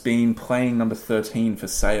has been playing number 13 for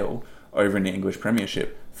Sale over in the English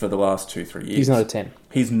Premiership for the last 2-3 years. He's not a 10.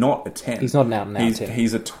 He's not a 10. He's not an out-and-out 10.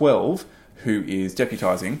 He's a 12 who is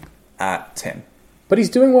deputising at 10. But he's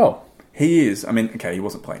doing well. He is. I mean, okay, he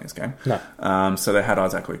wasn't playing this game. No. So they had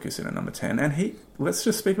Isaac Lucas in at number 10. And let's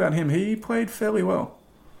just speak about him. He played fairly well.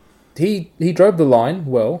 He drove the line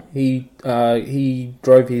well. He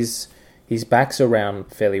drove his backs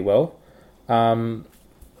around fairly well. I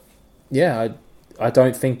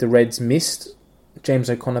don't think the Reds missed James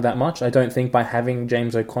O'Connor that much. I don't think by having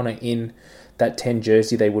James O'Connor in that 10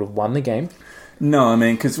 jersey, they would have won the game. No, I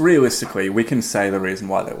mean, because realistically, we can say the reason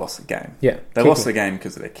why they lost the game. Yeah. They lost the game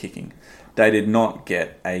because of their kicking. They did not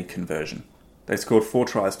get a conversion. They scored 4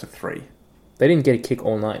 tries to 3. They didn't get a kick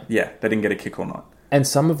all night. Yeah, they didn't get a kick all night. And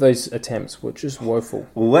some of those attempts were just woeful.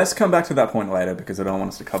 Well, let's come back to that point later because I don't want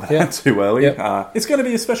us to cover that too early. It's going to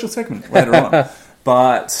be a special segment later on.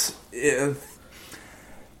 But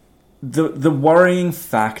The worrying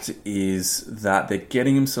fact is that they're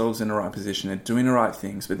getting themselves in the right position, they're doing the right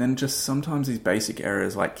things, but then just sometimes these basic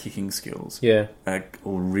errors like kicking skills are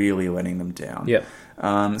really letting them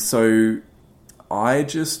down. So I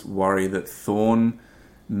just worry that Thorn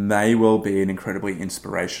may well be an incredibly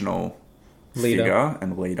inspirational figure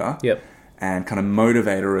and leader and kind of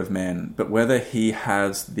motivator of men, but whether he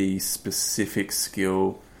has the specific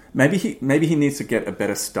skill... Maybe he needs to get a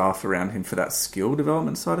better staff around him for that skill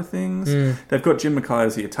development side of things. They've got Jim Mackay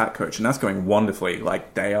as the attack coach, and that's going wonderfully.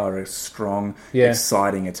 Like, they are a strong,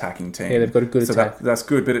 exciting attacking team. Yeah, they've got a good attack. That's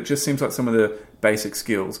good, but it just seems like some of the basic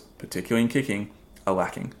skills, particularly in kicking, are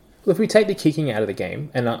lacking. Well, if we take the kicking out of the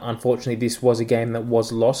game, and unfortunately this was a game that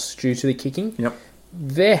was lost due to the kicking,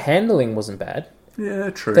 their handling wasn't bad. Yeah,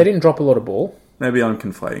 true. They didn't drop a lot of ball. Maybe I'm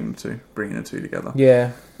conflating the two, bringing the two together.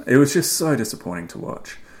 Yeah. It was just so disappointing to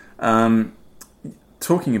watch.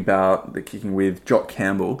 Talking about the kicking with Jock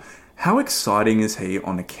Campbell, how exciting is he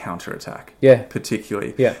on the counter-attack? Yeah.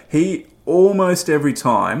 Particularly. Yeah. He almost every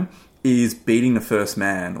time is beating the first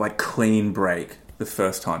man, like clean break the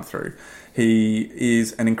first time through. He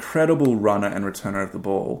is an incredible runner and returner of the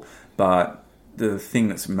ball, but the thing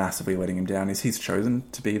that's massively letting him down is he's chosen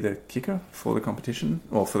to be the kicker for the competition,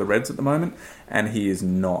 or for the Reds at the moment, and he is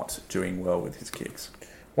not doing well with his kicks.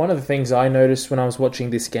 One of the things I noticed when I was watching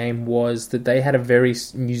this game was that they had a very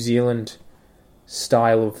New Zealand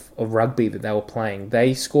style of rugby that they were playing.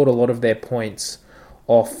 They scored a lot of their points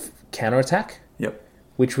off counter-attack,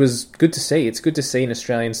 which was good to see. It's good to see an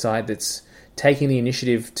Australian side that's taking the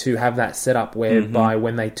initiative to have that set up whereby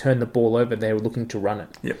when they turn the ball over, they're looking to run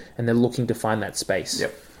it. And they're looking to find that space.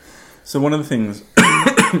 So one of the things,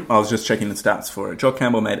 I was just checking the stats for it. Jock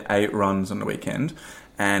Campbell made 8 runs on the weekend,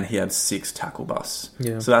 and he had 6 tackle busts.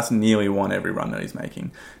 So that's nearly one every run that he's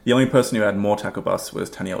making. The only person who had more tackle busts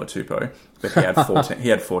was Taniela Tupou, but he had 14. He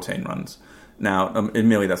had 14 runs. Now,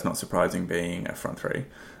 admittedly, that's not surprising, being a front three.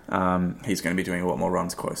 He's going to be doing a lot more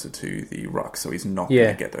runs closer to the ruck, so he's not going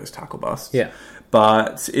to get those tackle busts.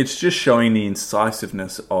 But it's just showing the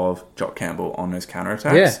incisiveness of Jock Campbell on those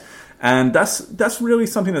counterattacks. And that's really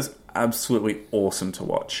something that's absolutely awesome to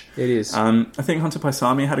watch. It is. I think Hunter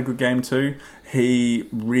Paisami had a good game too. He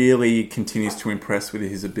really continues to impress with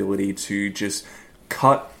his ability to just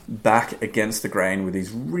cut back against the grain with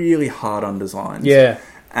these really hard underlines.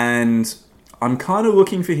 And I'm kind of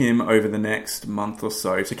looking for him over the next month or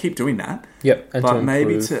so to keep doing that. And but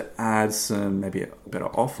maybe to add maybe a better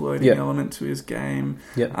offloading element to his game.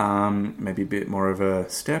 Maybe a bit more of a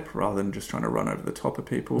step rather than just trying to run over the top of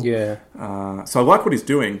people. So I like what he's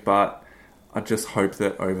doing, but I just hope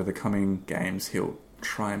that over the coming games he'll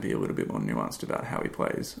try and be a little bit more nuanced about how he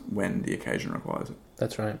plays when the occasion requires it.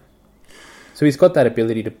 That's right. So he's got that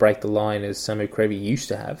ability to break the line as Samu Krevi used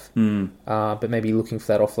to have, but maybe looking for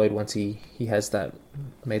that offload once he has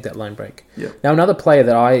made that line break. Now, another player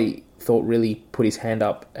that I thought really put his hand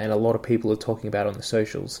up, and a lot of people are talking about on the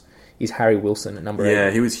socials, is Harry Wilson at number 8. Yeah,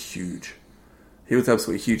 he was huge. He was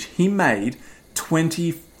absolutely huge. He made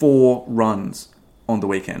 24 runs on the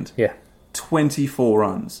weekend. 24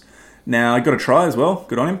 runs. Now, I got a try as well.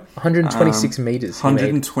 Good on him. 126 metres.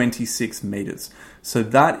 126 metres. So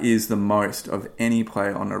that is the most of any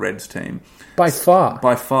player on a Reds team. By far.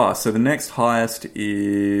 By far. So the next highest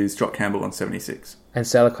is Jock Campbell on 76. And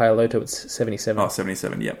Salakai Loto at 77. Oh,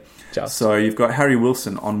 77, yep. Just. So you've got Harry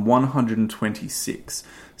Wilson on 126.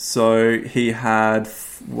 So he had,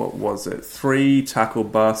 3 tackle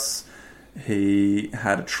busts. He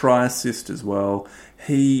had a try assist as well.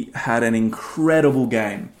 He had an incredible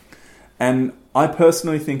game. And I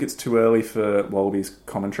personally think it's too early for Wallaby's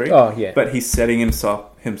commentary. But he's setting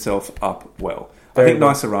himself up well. I think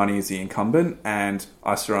Naisarani is the incumbent, and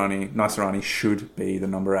Naisarani should be the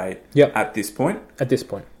number 8 at this point.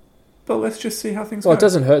 But let's just see how things go. Well, it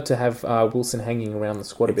doesn't hurt to have Wilson hanging around the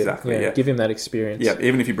squad a bit. Exactly, Give him that experience.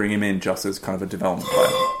 Even if you bring him in just as kind of a development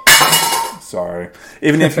player. Sorry.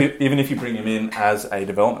 Even if you bring him in as a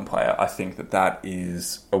development player, I think that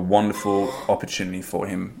is a wonderful opportunity for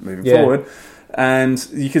him moving forward. And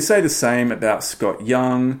you could say the same about Scott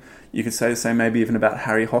Young. You could say the same maybe even about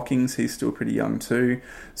Harry Hockings. He's still pretty young too.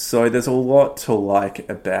 So there's a lot to like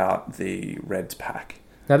about the Reds pack.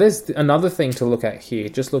 Now there's another thing to look at here,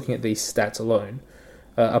 just looking at these stats alone.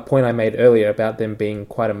 A point I made earlier about them being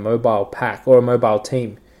quite a mobile pack or a mobile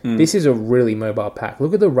team. This is a really mobile pack.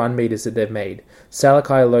 Look at the run meters that they've made.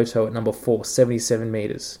 Salakai Loto at number 4, 77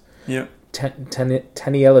 meters.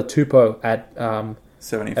 Taniela Tupou at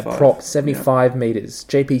 75. At prop, 75 meters.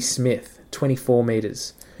 JP Smith, 24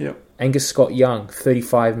 meters. Angus Scott Young,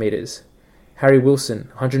 35 meters. Harry Wilson,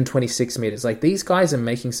 126 metres. Like, these guys are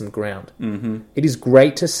making some ground. Mm-hmm. It is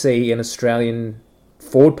great to see an Australian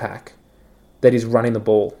forward pack that is running the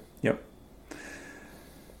ball. Yep.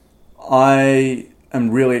 I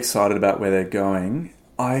am really excited about where they're going.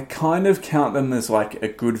 I kind of count them as like a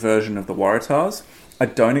good version of the Waratahs. I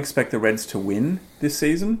don't expect the Reds to win this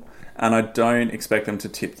season, and I don't expect them to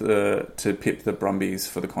pip the Brumbies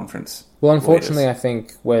for the conference. Well, unfortunately, I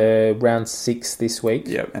think we're round 6 this week.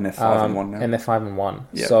 Yeah, and they're 5-1 now. And they're 5-1.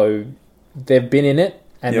 Yep. So they've been in it,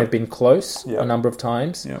 and Yep. they've been close Yep. a number of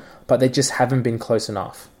times, Yep. but they just haven't been close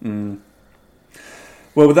enough. Well,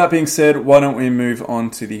 with that being said, why don't we move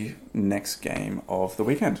on to the next game of the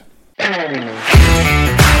weekend?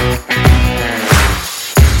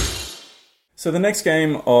 So the next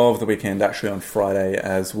game of the weekend, actually on Friday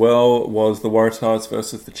as well, was the Waratahs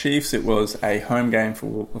versus the Chiefs. It was a home game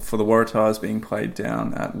for the Waratahs, being played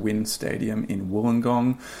down at WIN Stadium in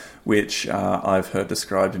Wollongong, which I've heard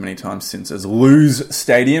described many times since as Lose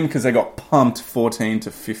Stadium, because they got pumped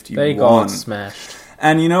 14-51. They got smashed.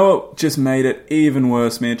 And you know what just made it even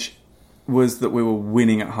worse, Mitch? Was that we were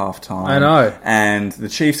winning at halftime. I know. And the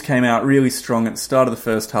Chiefs came out really strong at the start of the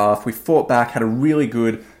first half. We fought back, had a really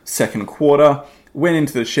good second quarter, went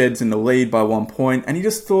into the sheds in the lead by 1 point, and you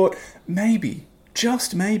just thought, maybe,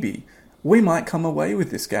 just maybe, we might come away with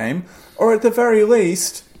this game, or at the very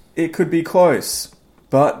least, it could be close.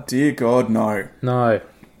 But, dear God, no. No.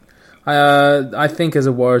 I think as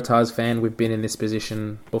a Waratahs fan, we've been in this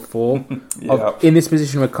position before. Yeah. In this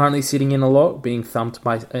position we're currently sitting in a lot, being thumped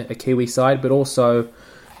by a Kiwi side, but also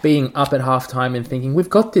being up at halftime and thinking, we've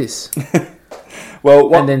got this.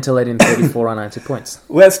 Well, And then to let in 34 unanswered points.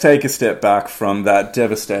 let's take a step back from that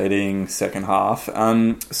devastating second half.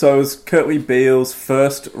 So it was Kurtley Beale's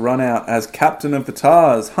first run out as captain of the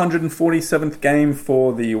Tars. 147th game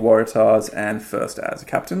for the Waratahs and first as a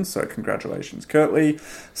captain. So congratulations, Kurtley.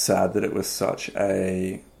 Sad that it was such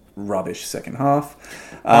a rubbish second half.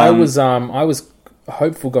 I was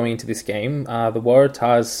hopeful going into this game. The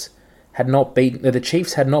Waratahs had not beaten... The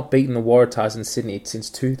Chiefs had not beaten the Waratahs in Sydney since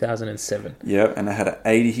 2007. Yep, and they had an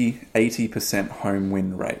 80% home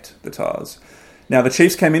win rate, the Tars. Now, the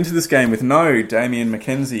Chiefs came into this game with no Damien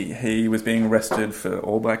McKenzie. He was being rested for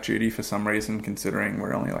All Black duty for some reason, considering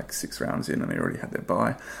we're only like 6 rounds in and they already had their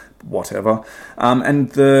bye. Whatever. And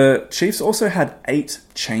the Chiefs also had 8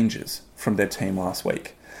 changes from their team last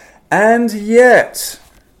week. And yet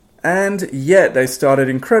they started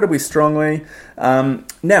incredibly strongly.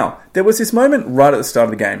 Now, there was this moment right at the start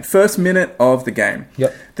of the game. First minute of the game.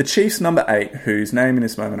 Yep. The Chiefs number 8, whose name in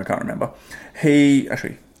this moment I can't remember.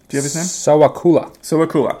 Actually, do you have his name?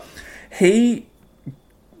 Sowakula. He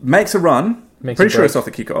makes a run. Pretty sure it's off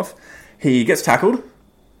the kickoff. He gets tackled.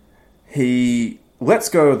 He lets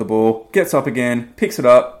go of the ball, gets up again, picks it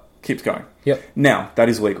up, keeps going. Yep. Now, that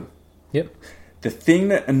is legal. Yep. The thing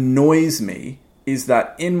that annoys me is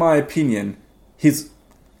that, in my opinion, his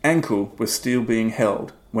ankle was still being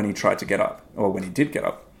held when he tried to get up, or when he did get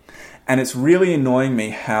up. And it's really annoying me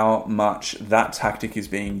how much that tactic is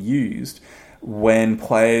being used when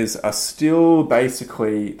players are still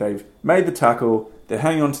basically, they've made the tackle, they're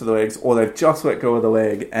hanging on to the legs, or they've just let go of the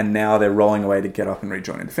leg, and now they're rolling away to get up and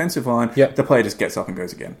rejoin a defensive line. Yep. The player just gets up and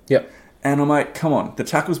goes again. Yep. And I'm like, come on, the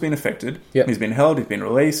tackle's been affected, Yep. He's been held, he's been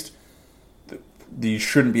released. You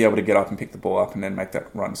shouldn't be able to get up and pick the ball up and then make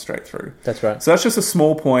that run straight through. That's right. So that's just a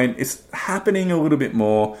small point. It's happening a little bit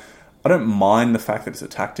more. I don't mind the fact that it's a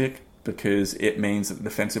tactic, because it means that the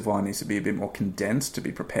defensive line needs to be a bit more condensed to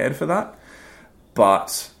be prepared for that.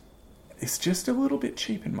 But it's just a little bit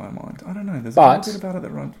cheap in my mind. I don't know. There's a little bit about it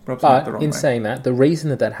that rubs me up the wrong way. But in saying that, the reason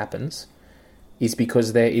that happens is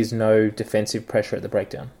because there is no defensive pressure at the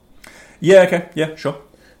breakdown. Yeah, okay. Yeah, sure.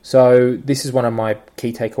 So this is one of my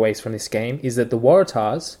key takeaways from this game, is that the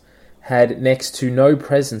Waratahs had next to no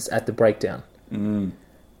presence at the breakdown.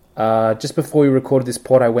 Just before we recorded this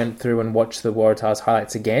pod, I went through and watched the Waratahs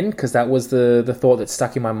highlights again, because that was the thought that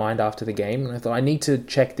stuck in my mind after the game. And I thought, I need to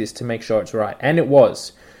check this to make sure it's right. And it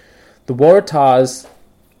was. The Waratahs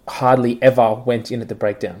hardly ever went in at the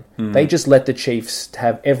breakdown. They just let the Chiefs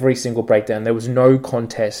have every single breakdown. There was no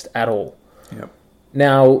contest at all. Yep.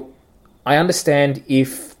 Now, I understand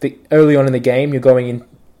if early on in the game you're going in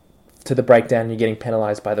to the breakdown and you're getting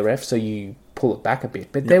penalised by the ref, so you pull it back a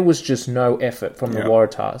bit. But there was just no effort from the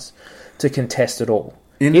Waratahs to contest at all.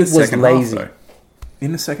 It was lazy.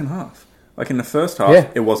 In the second half. Like in the first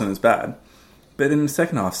half, it wasn't as bad. But in the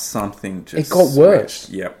second half, something just... It got worse.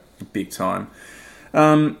 Yep, big time.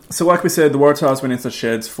 So like we said, the Waratahs went into the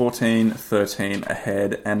sheds 14-13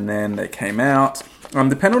 ahead, and then they came out.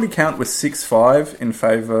 The penalty count was 6-5 in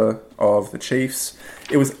favour of the Chiefs.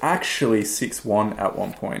 It was actually 6-1 at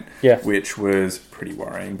one point, which was pretty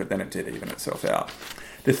worrying, but then it did even itself out.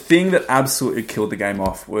 The thing that absolutely killed the game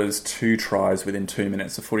off was 2 tries within 2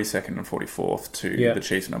 minutes, the 42nd and 44th, to the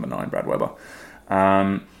Chiefs' number 9, Brad Weber.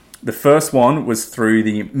 The first one was through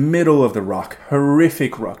the middle of the ruck.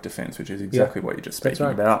 Horrific ruck defence, which is exactly what you're just speaking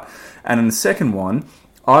about. And in the second one,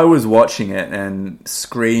 I was watching it and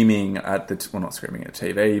screaming at not screaming at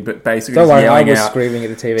the TV, but basically yelling out. Screaming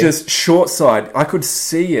at the TV. Just short side. I could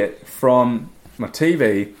see it from my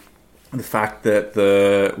TV, the fact that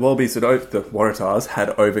the Wallabies, the Waratahs, had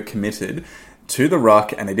overcommitted to the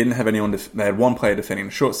ruck, and they didn't have anyone. They had one player defending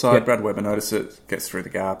the short side. Brad Weber noticed it, gets through the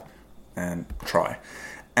gap, and try.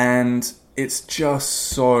 And it's just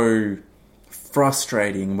so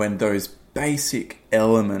frustrating when those basic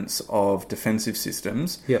elements of defensive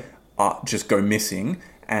systems just go missing,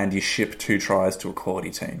 and you ship 2 tries to a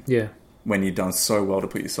quality team. Yeah. When you've done so well to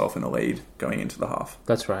put yourself in the lead going into the half.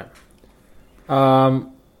 That's right.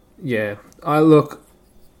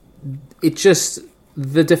 It's just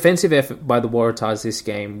the defensive effort by the Waratahs this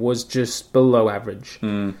game was just below average.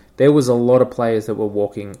 There was a lot of players that were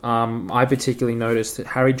walking. I particularly noticed that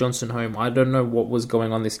Harry Johnson-Holm, I don't know what was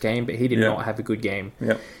going on this game, but he did not have a good game.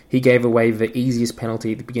 He gave away the easiest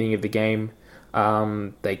penalty at the beginning of the game.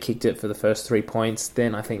 They kicked it for the first 3 points.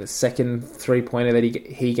 Then I think the second 3-pointer that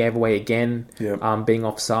he gave away again, being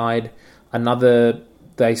offside.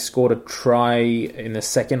 They scored a try in the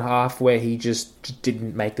second half where he just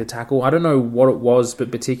didn't make the tackle. I don't know what it was,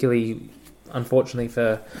 but particularly, unfortunately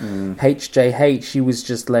for HJH, he was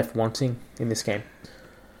just left wanting in this game.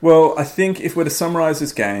 Well, I think if we're to summarise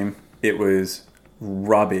this game, it was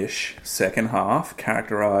rubbish second half,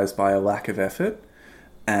 characterised by a lack of effort.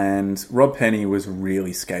 And Rob Penny was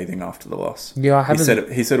really scathing after the loss. Yeah,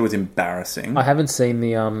 he said it was embarrassing. I haven't seen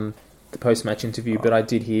the post-match interview, but I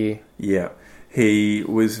did hear. Yeah. He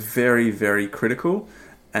was very, very critical,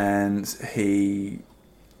 and he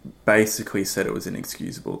basically said it was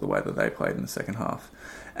inexcusable the way that they played in the second half.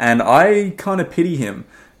 And I kind of pity him,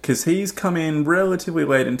 because he's come in relatively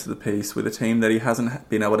late into the piece with a team that he hasn't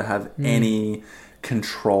been able to have any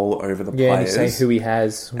control over the players. Yeah, and you say who he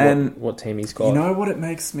has, what team he's got. You know what it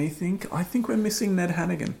makes me think? I think we're missing Ned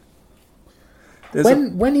Hannigan.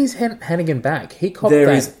 When is Hannigan back?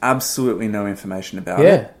 There is absolutely no information about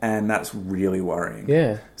it, and that's really worrying.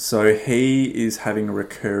 Yeah. So he is having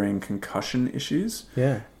recurring concussion issues.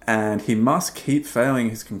 Yeah. And he must keep failing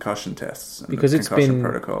his concussion tests and because the concussion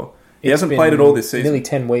protocol. He hasn't played at all this season. Nearly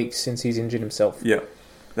 10 weeks since he's injured himself. Yeah.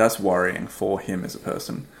 That's worrying for him as a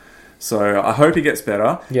person. So I hope he gets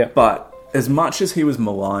better. Yeah. But as much as he was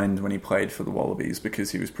maligned when he played for the Wallabies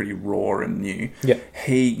because he was pretty raw and new,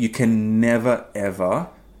 you can never, ever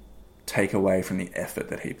take away from the effort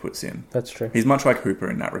that he puts in. That's true. He's much like Hooper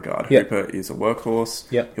in that regard. Hooper is a workhorse.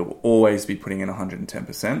 He'll always be putting in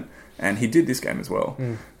 110%. And he did this game as well.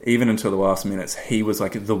 Even until the last minutes, he was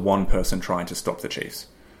like the one person trying to stop the Chiefs.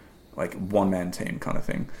 Like one-man team kind of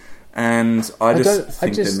thing. And I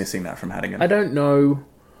think they're missing that from Hannigan. I don't know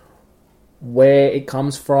where it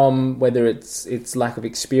comes from, whether it's lack of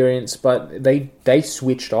experience, but they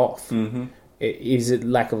switched off. Is it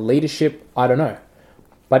lack of leadership? I don't know.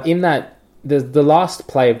 But in that, the last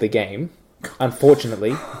play of the game,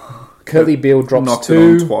 unfortunately, Curtly Beale drops knocked 2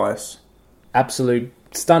 it on twice. Absolute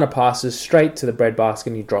stunner passes straight to the breadbasket,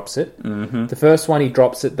 and he drops it. The first one he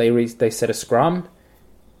drops it, they set a scrum.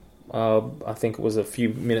 I think it was a few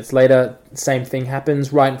minutes later, same thing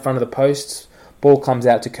happens right in front of the posts. Ball comes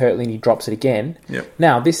out to Kirtley and he drops it again.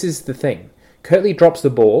 Now, this is the thing. Kirtley drops the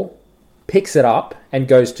ball, picks it up, and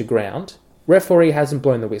goes to ground. Referee hasn't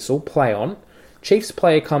blown the whistle. Play on. Chiefs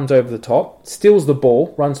player comes over the top, steals the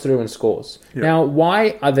ball, runs through and scores. Now,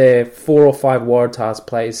 why are there 4 or 5 Waratahs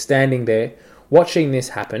players standing there watching this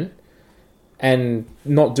happen and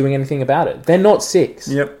not doing anything about it? They're not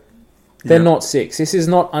 6. They're not 6. This is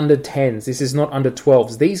not under 10s. This is not under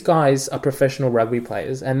 12s. These guys are professional rugby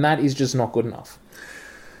players, and that is just not good enough.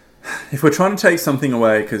 If we're trying to take something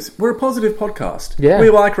away, because we're a positive podcast. We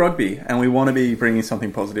like rugby, and we want to be bringing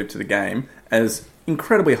something positive to the game, as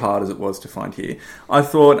incredibly hard as it was to find here. I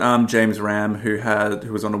thought James Ram,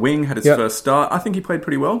 who was on a wing, had his first start. I think he played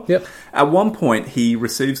pretty well. At one point, he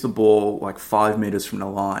receives the ball like 5 metres from the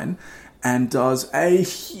line and does a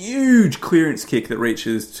huge clearance kick that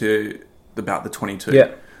reaches to about the 22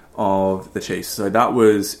 of the Chiefs. So that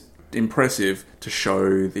was impressive to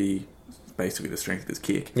show basically the strength of his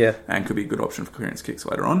kick. And could be a good option for clearance kicks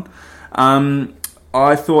later on.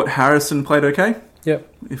 I thought Harrison played okay.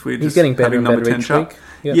 Yep. If we're He's just getting better having and number better 10 each chat. week.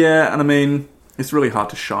 Yep. Yeah, and I mean, it's really hard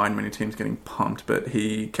to shine when your team's getting pumped, but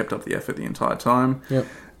he kept up the effort the entire time. Yep.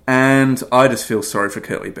 And I just feel sorry for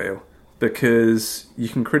Curtly Beale, because you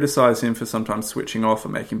can criticise him for sometimes switching off or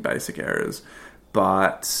making basic errors,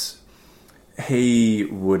 but he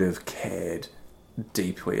would have cared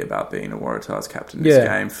deeply about being a Waratahs captain this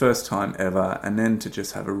game. First time ever, and then to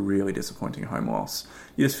just have a really disappointing home loss.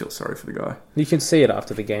 You just feel sorry for the guy. You can see it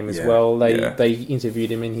after the game as well. They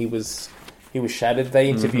interviewed him and he was shattered. They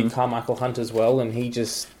interviewed Carmichael Hunt as well, and he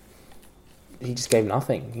just gave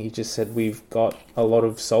nothing. He just said, we've got a lot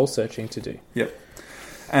of soul searching to do. Yep.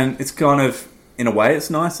 And it's kind of, in a way, it's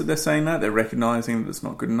nice that they're saying that. They're recognising that it's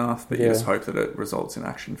not good enough, but you just hope that it results in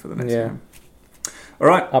action for the next game. All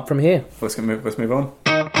right. Up from here. Let's move on.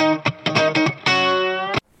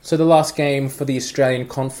 So the last game for the Australian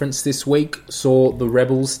Conference this week saw the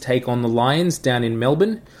Rebels take on the Lions down in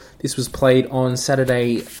Melbourne. This was played on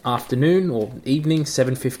Saturday afternoon or evening,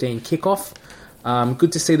 7:15 kickoff.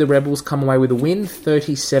 Good to see the Rebels come away with a win,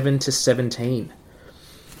 37-17.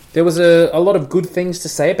 There was a lot of good things to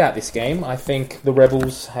say about this game. I think the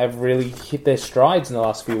Rebels have really hit their strides in the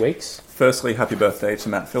last few weeks. Firstly, happy birthday to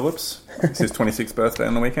Matt Phillips. It's his 26th birthday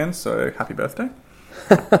on the weekend, so happy birthday.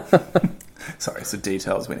 Sorry, it's the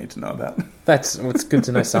details we need to know about. It's good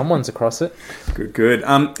to know someone's across it. Good.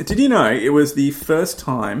 Did you know it was the first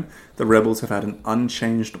time the Rebels have had an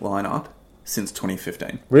unchanged lineup since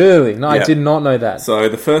 2015? Really? No, I did not know that. So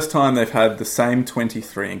the first time they've had the same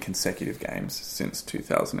 23 in consecutive games since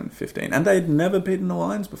 2015. And they'd never beaten the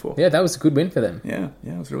Lions before. Yeah, that was a good win for them. Yeah,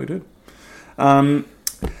 it was really good. Do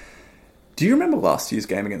you remember last year's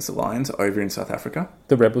game against the Lions over in South Africa?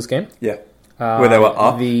 The Rebels game? Yeah. Where they were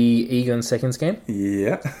up. The Egan Seconds game?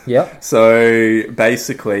 Yeah. Yep. So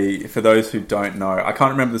basically, for those who don't know, I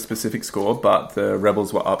can't remember the specific score, but the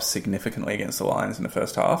Rebels were up significantly against the Lions in the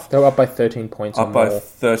first half. They were up by 13 points or more.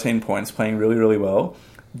 13 points, playing really, really well.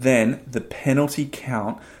 Then the penalty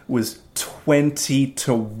count was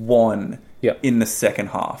 20-1 in the second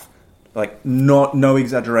half. Like, no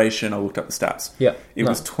exaggeration. I looked up the stats. It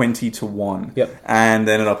was 20-1. And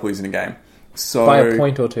they ended up losing the game. So, by a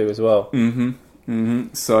point or two as well.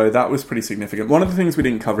 So that was pretty significant. One of the things we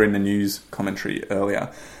didn't cover in the news commentary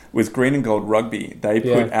earlier was Green and Gold Rugby. They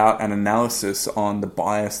put out an analysis on the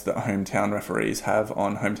bias that hometown referees have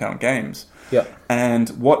on hometown games. And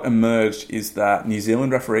what emerged is that New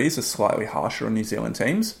Zealand referees are slightly harsher on New Zealand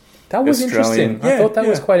teams. That was interesting. I thought that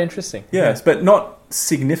was quite interesting. Yes, but not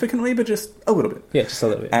significantly, but just a little bit. Yeah, just a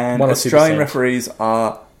little bit. And Australian referees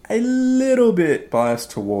are a little bit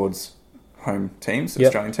biased towards home teams,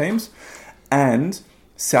 Australian teams, and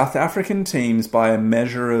South African teams, by a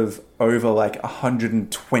measure of over like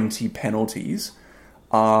 120 penalties,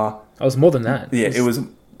 are... It was more than that. Yeah, it was.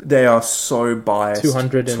 They are so biased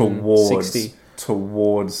 260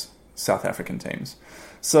 towards South African teams.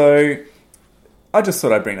 So I just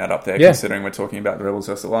thought I'd bring that up there, considering we're talking about the Rebels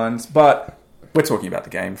versus the Lions, but we're talking about the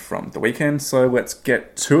game from the weekend, so let's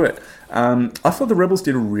get to it. I thought the Rebels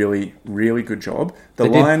did a really, really good job. The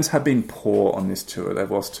Lions have been poor on this tour. They've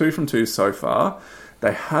lost 2 from 2 so far.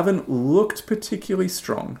 They haven't looked particularly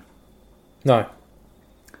strong. No.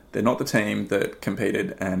 They're not the team that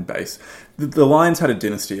competed and base. The Lions had a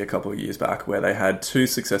dynasty a couple of years back where they had 2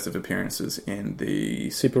 successive appearances in the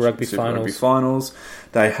Super Rugby finals.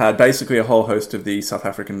 They had basically a whole host of the South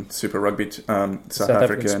African Super Rugby, South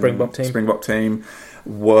African Springbok team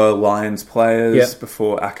were Lions players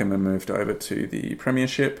before Ackerman moved over to the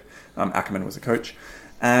Premiership. Ackerman was a coach.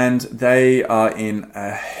 And they are in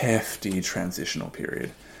a hefty transitional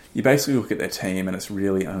period. You basically look at their team, and it's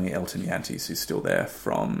really only Elton Yantis who's still there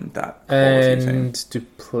from that quality team. And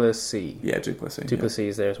Duplessis. Yeah, Duplessis. Duplessis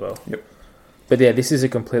is there as well. Yep. But yeah, this is a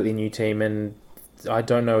completely new team, and I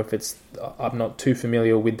don't know if it's... I'm not too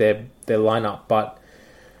familiar with their lineup, but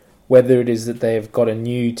whether it is that they've got a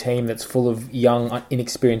new team that's full of young,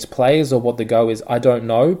 inexperienced players or what the go is, I don't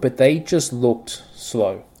know, but they just looked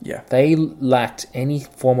slow. Yeah. They lacked any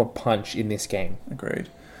form of punch in this game. Agreed.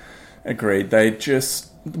 They just...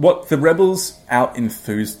 What the Rebels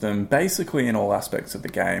out-enthused them basically in all aspects of the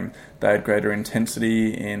game. They had greater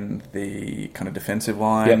intensity in the kind of defensive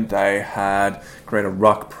line. They had greater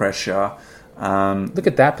ruck pressure. Look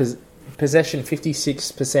at that. Possession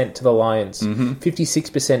 56% to the Lions.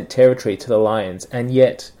 56% territory to the Lions. And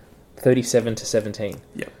yet 37-17.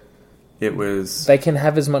 Yeah. It was... They can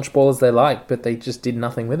have as much ball as they like, but they just did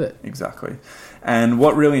nothing with it. Exactly. And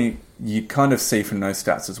what really you kind of see from those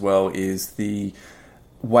stats as well is the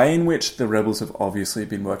way in which the Rebels have obviously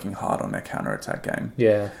been working hard on their counter-attack game.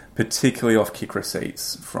 Yeah. Particularly off kick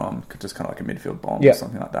receipts from just kind of like a midfield bomb Yeah. or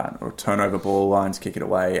something like that. Or turnover ball lines, kick it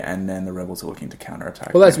away, and then the Rebels are looking to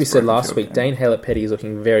counter-attack. Well, as we against said broken last field week, game. Dane Halep-Petty is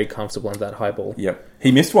looking very comfortable on that high ball. Yep.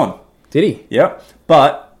 He missed one. Did he? Yep.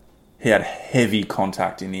 But he had heavy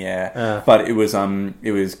contact in the air. But it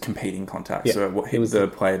was competing contact. Yeah. So the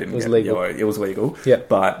player didn't get legal. yellow. It was legal. Yep.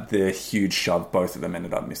 But the huge shove, both of them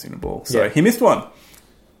ended up missing the ball. So Yeah. he missed one.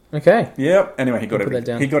 Okay. Yep. Anyway, he got put that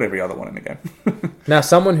down. every other one in the game. Now,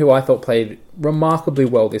 someone who I thought played remarkably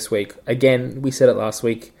well this week, again, we said it last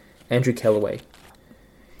week, Andrew Kellaway.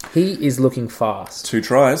 He is looking fast. 2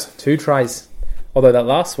 tries. 2 tries. Although that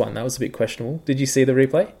last one, that was a bit questionable. Did you see the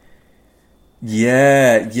replay?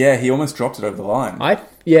 Yeah, he almost dropped it over the line.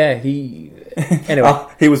 Anyway.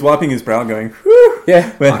 He was wiping his brow going, whew,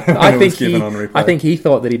 Yeah. when I it think was given on replay. I think he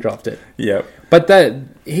thought that he dropped it. Yeah. But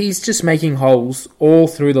he's just making holes all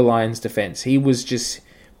through the Lions' defence. He was just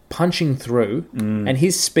punching through, and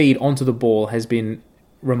his speed onto the ball has been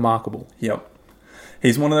remarkable. Yep.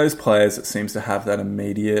 He's one of those players that seems to have that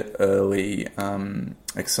immediate early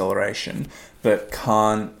acceleration, but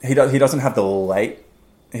he doesn't have the late.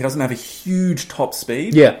 He doesn't have a huge top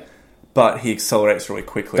speed. Yeah. But he accelerates really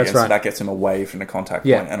quickly. That's right. So that gets him away from the contact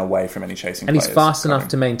Yeah. point and away from any chasing And players. he's fast enough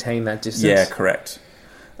to maintain that distance. Yeah, correct.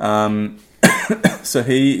 So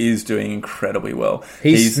he is doing incredibly well.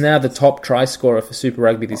 He's now the top try scorer for Super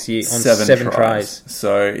Rugby this year on 7 tries.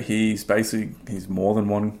 So he's more than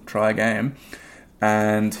 1 try a game.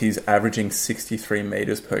 And he's averaging 63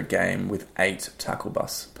 metres per game with 8 tackle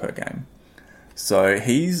busts per game. So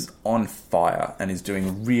he's on fire and is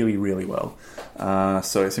doing really, really well.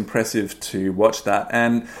 So it's impressive to watch that.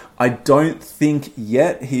 And I don't think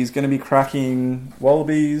yet he's going to be cracking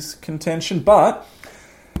Wallabies contention. But,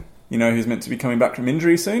 you know who's meant to be coming back from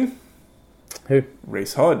injury soon? Who?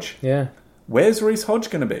 Reece Hodge. Yeah, Where's Reece Hodge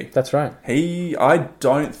going to be? that's right. I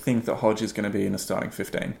don't think that Hodge is going to be in a starting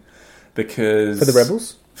 15. Because... For the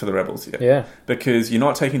Rebels? For the Rebels, yeah. Yeah. Because you're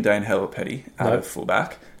not taking Dane Halep-Petty out No. of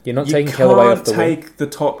fullback. You're not taking Kellaway off the wing. You can't take the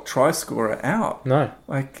top try scorer out. No.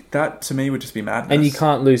 Like, that to me would just be madness. And you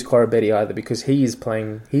can't lose Corabetti either because he's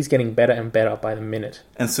getting better and better by the minute.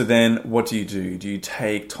 And so then what do? Do you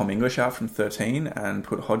take Tom English out from 13 and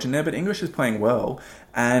put Hodge in there? But English is playing well.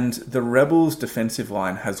 And the Rebels' defensive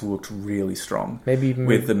line has looked really strong. Maybe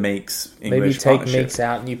with the Meeks-English maybe take partnership. Meeks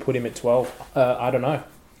out and you put him at 12. I don't know.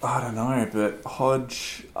 I don't know, but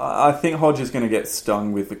Hodge... I think Hodge is going to get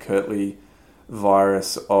stung with the Kirtley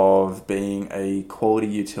virus of being a quality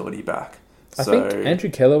utility back. I think Andrew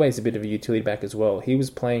Kellaway's a bit of a utility back as well. He was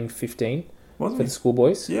playing 15 for the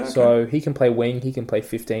schoolboys. Yeah, okay. So he can play wing, he can play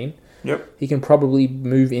 15. Yep. He can probably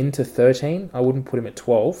move into 13. I wouldn't put him at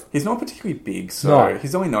 12. He's not particularly big, so No.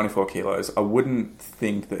 he's only 94 kilos. I wouldn't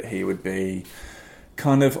think that he would be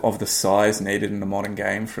kind of the size needed in the modern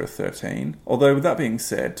game for a 13. Although, with that being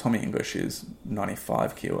said, Tommy English is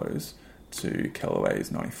 95 kilos to Kellaway is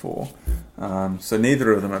 94. So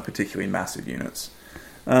neither of them are particularly massive units.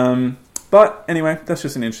 But anyway, that's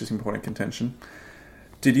just an interesting point of contention.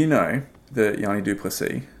 Did you know that Yanni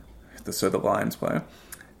Duplessis, the Lions player,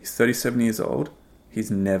 he's 37 years old. He's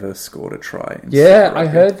never scored a try. Yeah, Super I Rugby.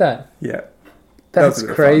 heard that. Yeah. That's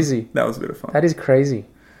crazy. That was a bit of fun. That is crazy.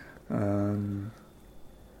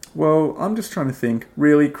 Well, I'm just trying to think.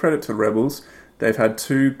 Really, credit to the Rebels. They've had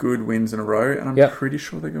 2 good wins in a row, and I'm Yep. pretty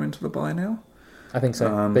sure they go into the bye now. I think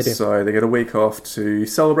so. They do. So they get a week off to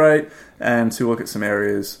celebrate and to look at some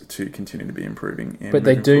areas to continue to be improving in. But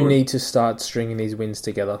they moving do forward. need to start stringing these wins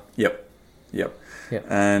together. Yep. Yep.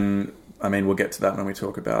 And I mean, we'll get to that when we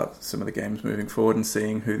talk about some of the games moving forward and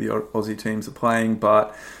seeing who the Aussie teams are playing.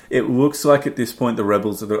 But it looks like at this point the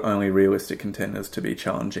Rebels are the only realistic contenders to be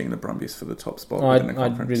challenging the Brumbies for the top spot within the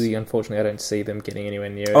conference. Unfortunately, I don't see them getting anywhere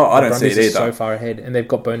near it. Oh, I The don't see it Brumbies are either. so far ahead, and they've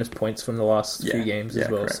got bonus points from the last few games as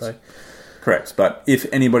well. correct. So Correct. But if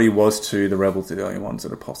anybody was to, the Rebels are the only ones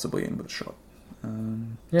that are possibly in with a shot.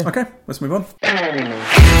 Yeah. Okay, let's move on.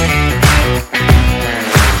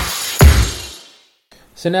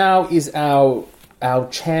 So now is our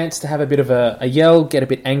chance to have a bit of a yell, get a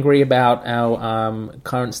bit angry about our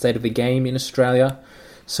current state of the game in Australia.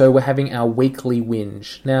 So we're having our weekly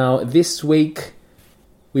whinge. Now, this week,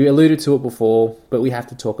 we alluded to it before, but we have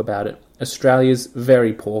to talk about it. Australia's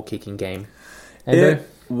very poor kicking game. And It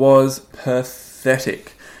was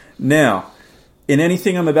pathetic. Now, in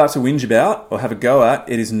anything I'm about to whinge about or have a go at,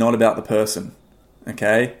 it is not about the person.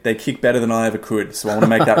 Okay? They kick better than I ever could, so I want to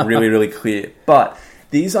make that really, really clear. But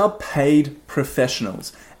these are paid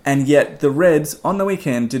professionals, and yet the Reds on the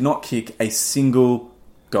weekend did not kick a single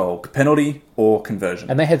goal. Penalty or conversion.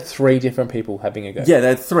 And they had 3 different people having a go. Yeah, they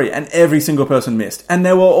had 3, and every single person missed. And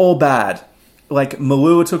they were all bad. Like,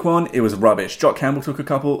 Malua took one, it was rubbish. Jock Campbell took a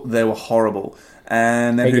couple, they were horrible.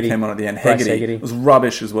 And then who came on at the end? Hegarty. It was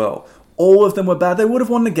rubbish as well. All of them were bad. They would have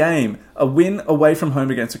won the game. A win away from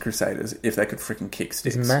home against the Crusaders if they could freaking kick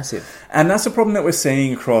sticks. It's massive. And that's a problem that we're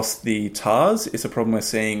seeing across the Tars. It's a problem we're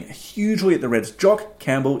seeing hugely at the Reds. Jock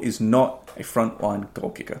Campbell is not a frontline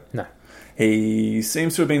goal kicker. No. He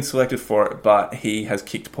seems to have been selected for it, but he has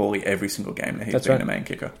kicked poorly every single game that he's been the main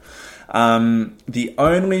kicker. The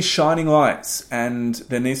only shining lights, and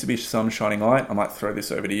there needs to be some shining light, I might throw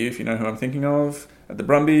this over to you if you know who I'm thinking of, at the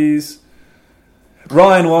Brumbies.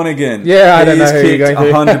 Ryan Lonergan. Yeah, I don't know who you're going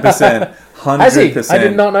to. 100%. 100%. Has he? I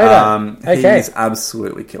did not know that. Okay. He's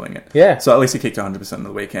absolutely killing it. Yeah. So at least he kicked 100% on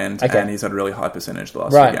the weekend, and he's had a really high percentage the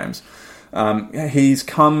last few games.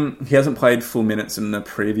 He hasn't played full minutes in the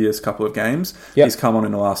previous couple of games. Yep. He's come on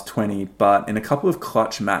in the last 20, but in a couple of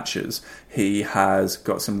clutch matches, he has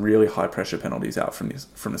got some really high pressure penalties out from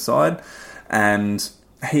the side, and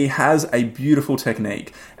he has a beautiful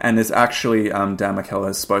technique. And there's actually Dan McKellar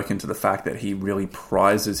has spoken to the fact that he really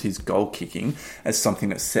prizes his goal kicking as something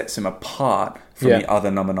that sets him apart from the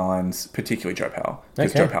other number 9s, particularly Joe Powell,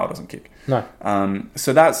 because Joe Powell doesn't kick. No.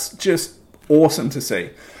 So that's just awesome to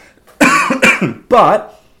see.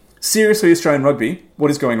 But, seriously, Australian rugby,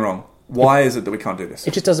 what is going wrong? Why is it that we can't do this?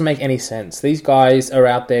 It just doesn't make any sense. These guys are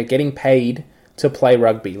out there getting paid to play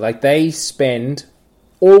rugby. Like, they spend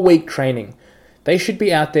all week training. They should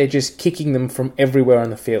be out there just kicking them from everywhere on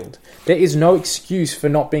the field. There is no excuse for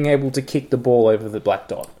not being able to kick the ball over the black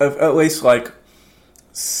dot. At least, 70%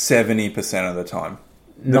 of the time.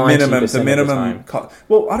 The minimum.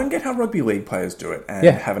 Well, I don't get how rugby league players do it and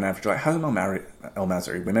have an average. Like Hazem El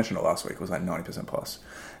Masri, we mentioned it last week, was 90% plus,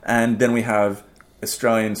 and then we have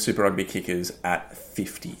Australian Super Rugby kickers at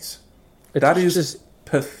 50s. That is just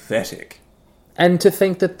pathetic. And to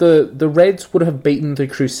think that the Reds would have beaten the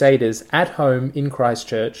Crusaders at home in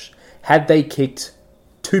Christchurch had they kicked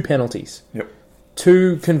 2 penalties. Yep.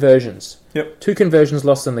 2 conversions. Yep. 2 conversions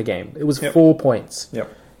lost in the game. It was 4 points.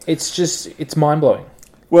 Yep. It's mind-blowing.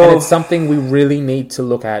 Well, and it's something we really need to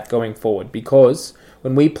look at going forward, because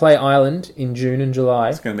when we play Ireland in June and July,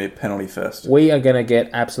 it's going to be a penalty first. We are going to get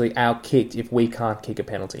absolutely out-kicked if we can't kick a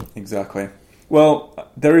penalty. Exactly. Well,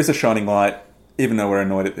 there is a shining light, even though we're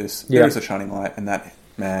annoyed at this. There is a shining light, and that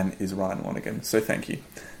man is Ryan Lonergan. So thank you.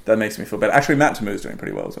 That makes me feel better. Actually, Matt Tamu is doing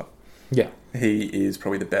pretty well as well. Yeah. He is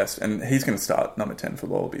probably the best, and he's going to start number 10 for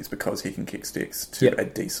Wallabies because he can kick sticks to a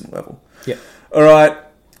decent level. Yeah. All right.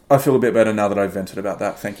 I feel a bit better now that I've vented about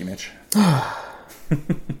that. Thank you, Mitch.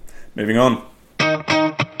 Moving on.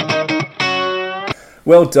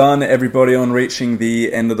 Well done, everybody, on reaching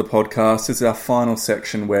the end of the podcast. This is our final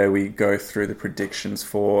section where we go through the predictions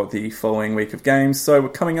for the following week of games. So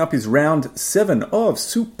coming up is round 7 of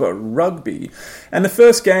Super Rugby. And the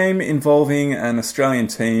first game involving an Australian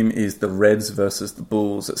team is the Reds versus the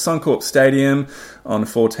Bulls at Suncorp Stadium on the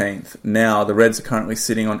 14th. Now, the Reds are currently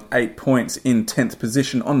sitting on 8 points in 10th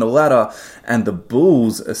position on the ladder, and the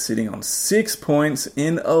Bulls are sitting on 6 points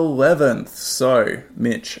in 11th. So,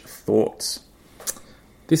 Mitch, thoughts?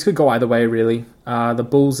 This could go either way, really. The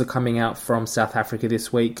Bulls are coming out from South Africa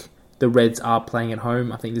this week. The Reds are playing at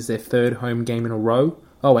home. I think this is their 3rd home game in a row.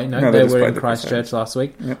 Oh, wait, no they were in Christchurch last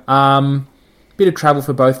week. Yep. Bit of travel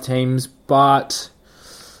for both teams, but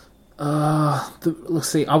let's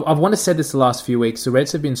see. I've wanted to say this the last few weeks. The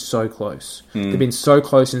Reds have been so close. They've been so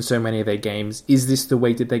close in so many of their games. Is this the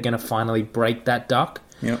week that they're going to finally break that duck?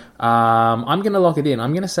 Yep. I'm going to lock it in.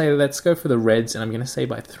 I'm going to say let's go for the Reds, and I'm going to say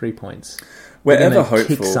by 3 points. We're ever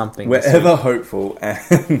hopeful,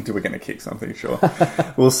 and we're going to kick something, sure.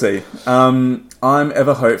 We'll see. I'm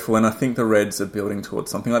ever hopeful, and I think the Reds are building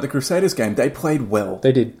towards something. Like the Crusaders game, they played well.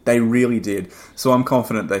 They did. They really did. So I'm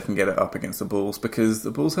confident they can get it up against the Bulls, because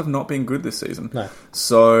the Bulls have not been good this season. No.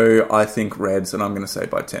 So I think Reds, and I'm going to say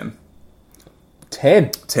by 10.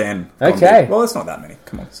 10? 10. Okay. Well, it's not that many.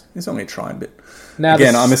 Come on. It's only a trying bit. Now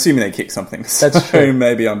again, I'm assuming they kick something. That's true.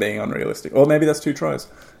 Maybe I'm being unrealistic. Or maybe that's 2 tries.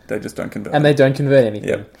 They just don't convert. And they don't convert anything.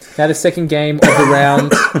 Yep. Now, the second game of the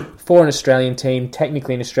round for an Australian team,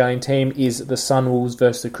 technically an Australian team, is the Sunwolves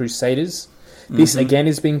versus the Crusaders. This, again,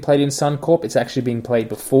 is being played in Suncorp. It's actually being played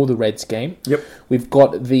before the Reds game. Yep. We've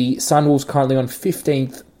got the Sunwolves currently on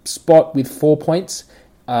 15th spot with 4 points,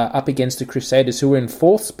 up against the Crusaders, who are in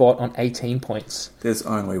 4th spot on 18 points. There's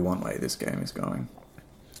only one way this game is going.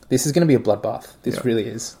 This is going to be a bloodbath. This really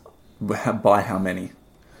is. By how many?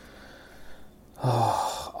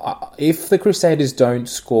 If the Crusaders don't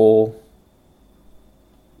score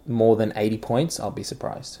more than 80 points, I'll be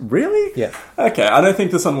surprised. Really? Yeah. Okay, I don't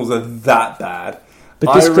think the Sunwolves are that bad.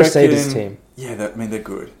 But this Crusaders team... Yeah, they're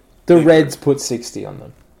good. The Reds put 60 on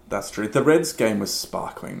them. That's true. The Reds game was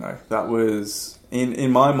sparkling, though. That was...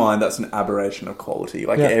 In my mind, that's an aberration of quality.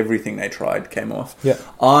 Everything they tried came off. Yeah.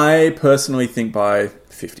 I personally think by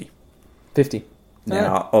 50. 50.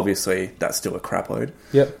 Now, obviously, that's still a crap load.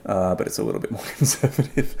 Yep. But it's a little bit more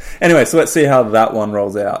conservative. Anyway, so let's see how that one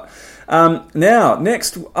rolls out. Now,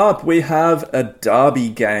 next up, we have a derby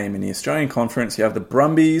game in the Australian Conference. You have the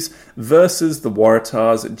Brumbies versus the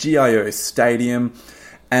Waratahs at GIO Stadium.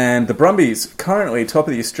 And the Brumbies currently top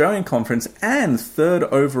of the Australian Conference and third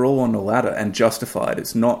overall on the ladder, and justified.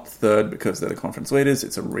 It's not third because they're the conference leaders.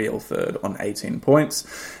 It's a real third on 18 points.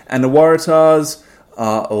 And the Waratahs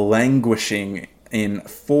are languishing in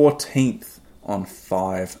 14th on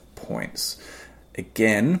 5 points.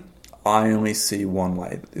 Again, I only see one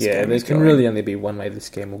way that this game is going. Yeah, there can really only be one way this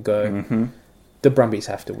game will go. Mm-hmm. The Brumbies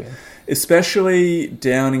have to win. Especially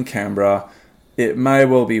down in Canberra. It may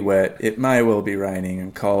well be wet, it may well be raining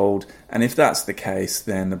and cold, and if that's the case,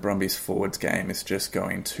 then the Brumbies forwards game is just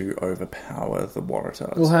going to overpower the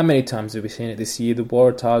Waratahs. Well, how many times have we seen it this year? The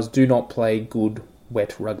Waratahs do not play good,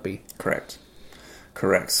 wet rugby. Correct.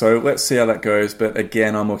 So let's see how that goes, but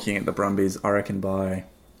again, I'm looking at the Brumbies, I reckon by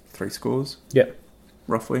 3 scores. Yep.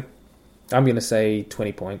 Roughly. I'm going to say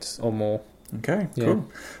 20 points or more. Okay,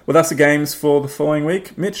 cool. Well, that's the games for the following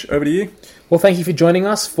week. Mitch, over to you. Well, thank you for joining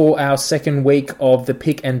us for our second week of the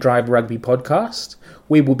Pick and Drive Rugby podcast.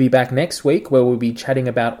 We will be back next week where we'll be chatting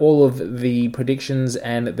about all of the predictions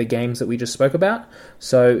and the games that we just spoke about.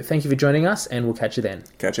 So thank you for joining us, and we'll catch you then.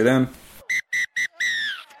 Catch you then.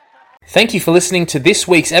 Thank you for listening to this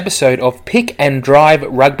week's episode of Pick and Drive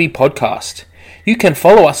Rugby podcast. You can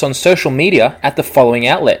follow us on social media at the following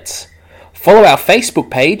outlets. Follow our Facebook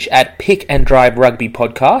page at Pick and Drive Rugby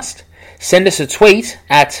Podcast. Send us a tweet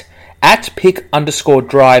at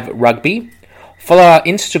pick_drive rugby. Follow our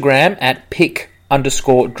Instagram at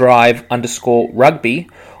pick_drive_rugby.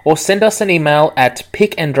 Or send us an email at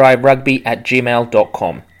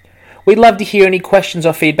pickanddriverugby@gmail.com. We'd love to hear any questions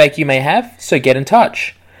or feedback you may have, so get in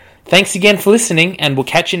touch. Thanks again for listening, and we'll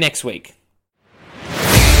catch you next week.